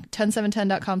awesome.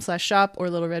 10710.com/shop or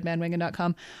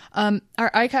littleredbandwagon.com.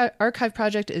 Our archive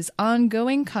project is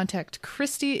ongoing. Contact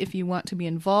Christy if you want to be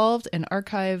involved and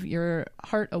archive your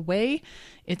heart away.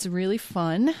 It's really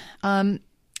fun.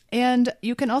 And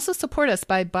you can also support us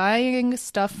by buying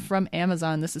stuff from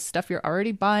Amazon. This is stuff you're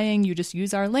already buying. You just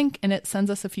use our link and it sends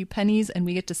us a few pennies and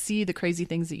we get to see the crazy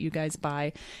things that you guys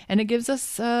buy. And it gives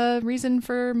us a reason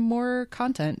for more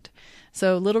content.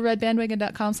 So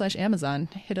littleredbandwagon.com/Amazon.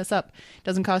 Hit us up.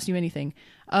 Doesn't cost you anything.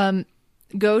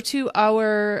 Go to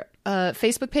our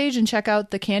Facebook page and check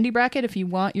out the candy bracket if you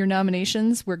want your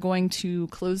nominations. We're going to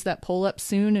close that poll up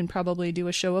soon and probably do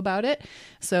a show about it.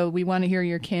 So we want to hear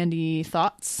your candy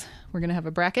thoughts. We're going to have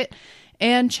a bracket.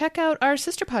 And check out our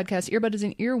sister podcast, Earbuds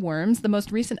and Earworms. The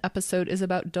most recent episode is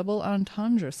about double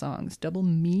entendre songs, double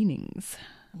meanings.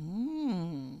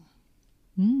 And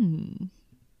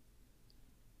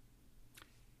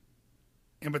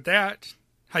with that,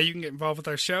 How you can get involved with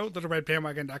our show,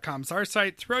 littleredbandwagon.com is our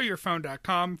site.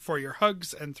 Throwyourphone.com for your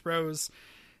hugs and throws.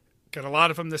 Got a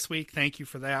lot of them this week. Thank you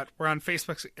for that. We're on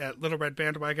Facebook at Little Red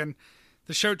Bandwagon.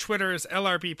 The show Twitter is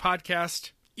LRB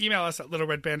Podcast. Email us at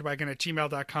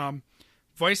littleredbandwagon@gmail.com.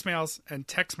 Voicemails and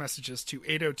text messages to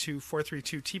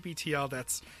 802-432-TBTL.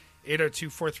 That's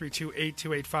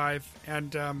 802-432-8285.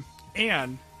 And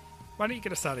Anne, why don't you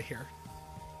get us out of here?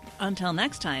 Until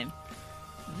next time,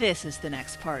 this is the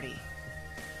next party.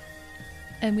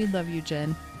 And we love you,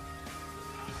 Jen.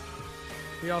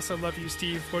 We also love you,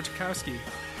 Steve Wojciechowski.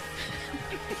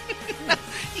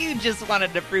 You just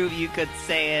wanted to prove you could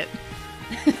say it.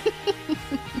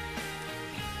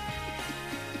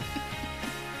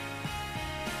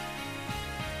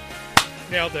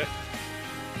 Nailed it.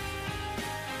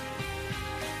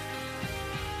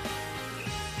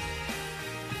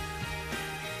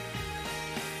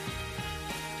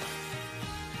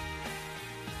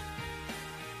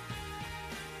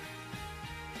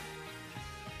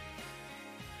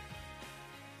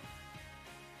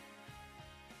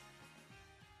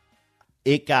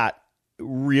 It got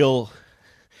real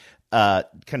kind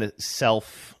of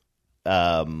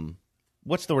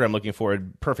what's the word I'm looking for?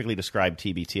 It perfectly described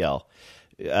TBTL.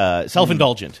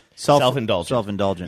 Self-indulgent. Self-indulgent.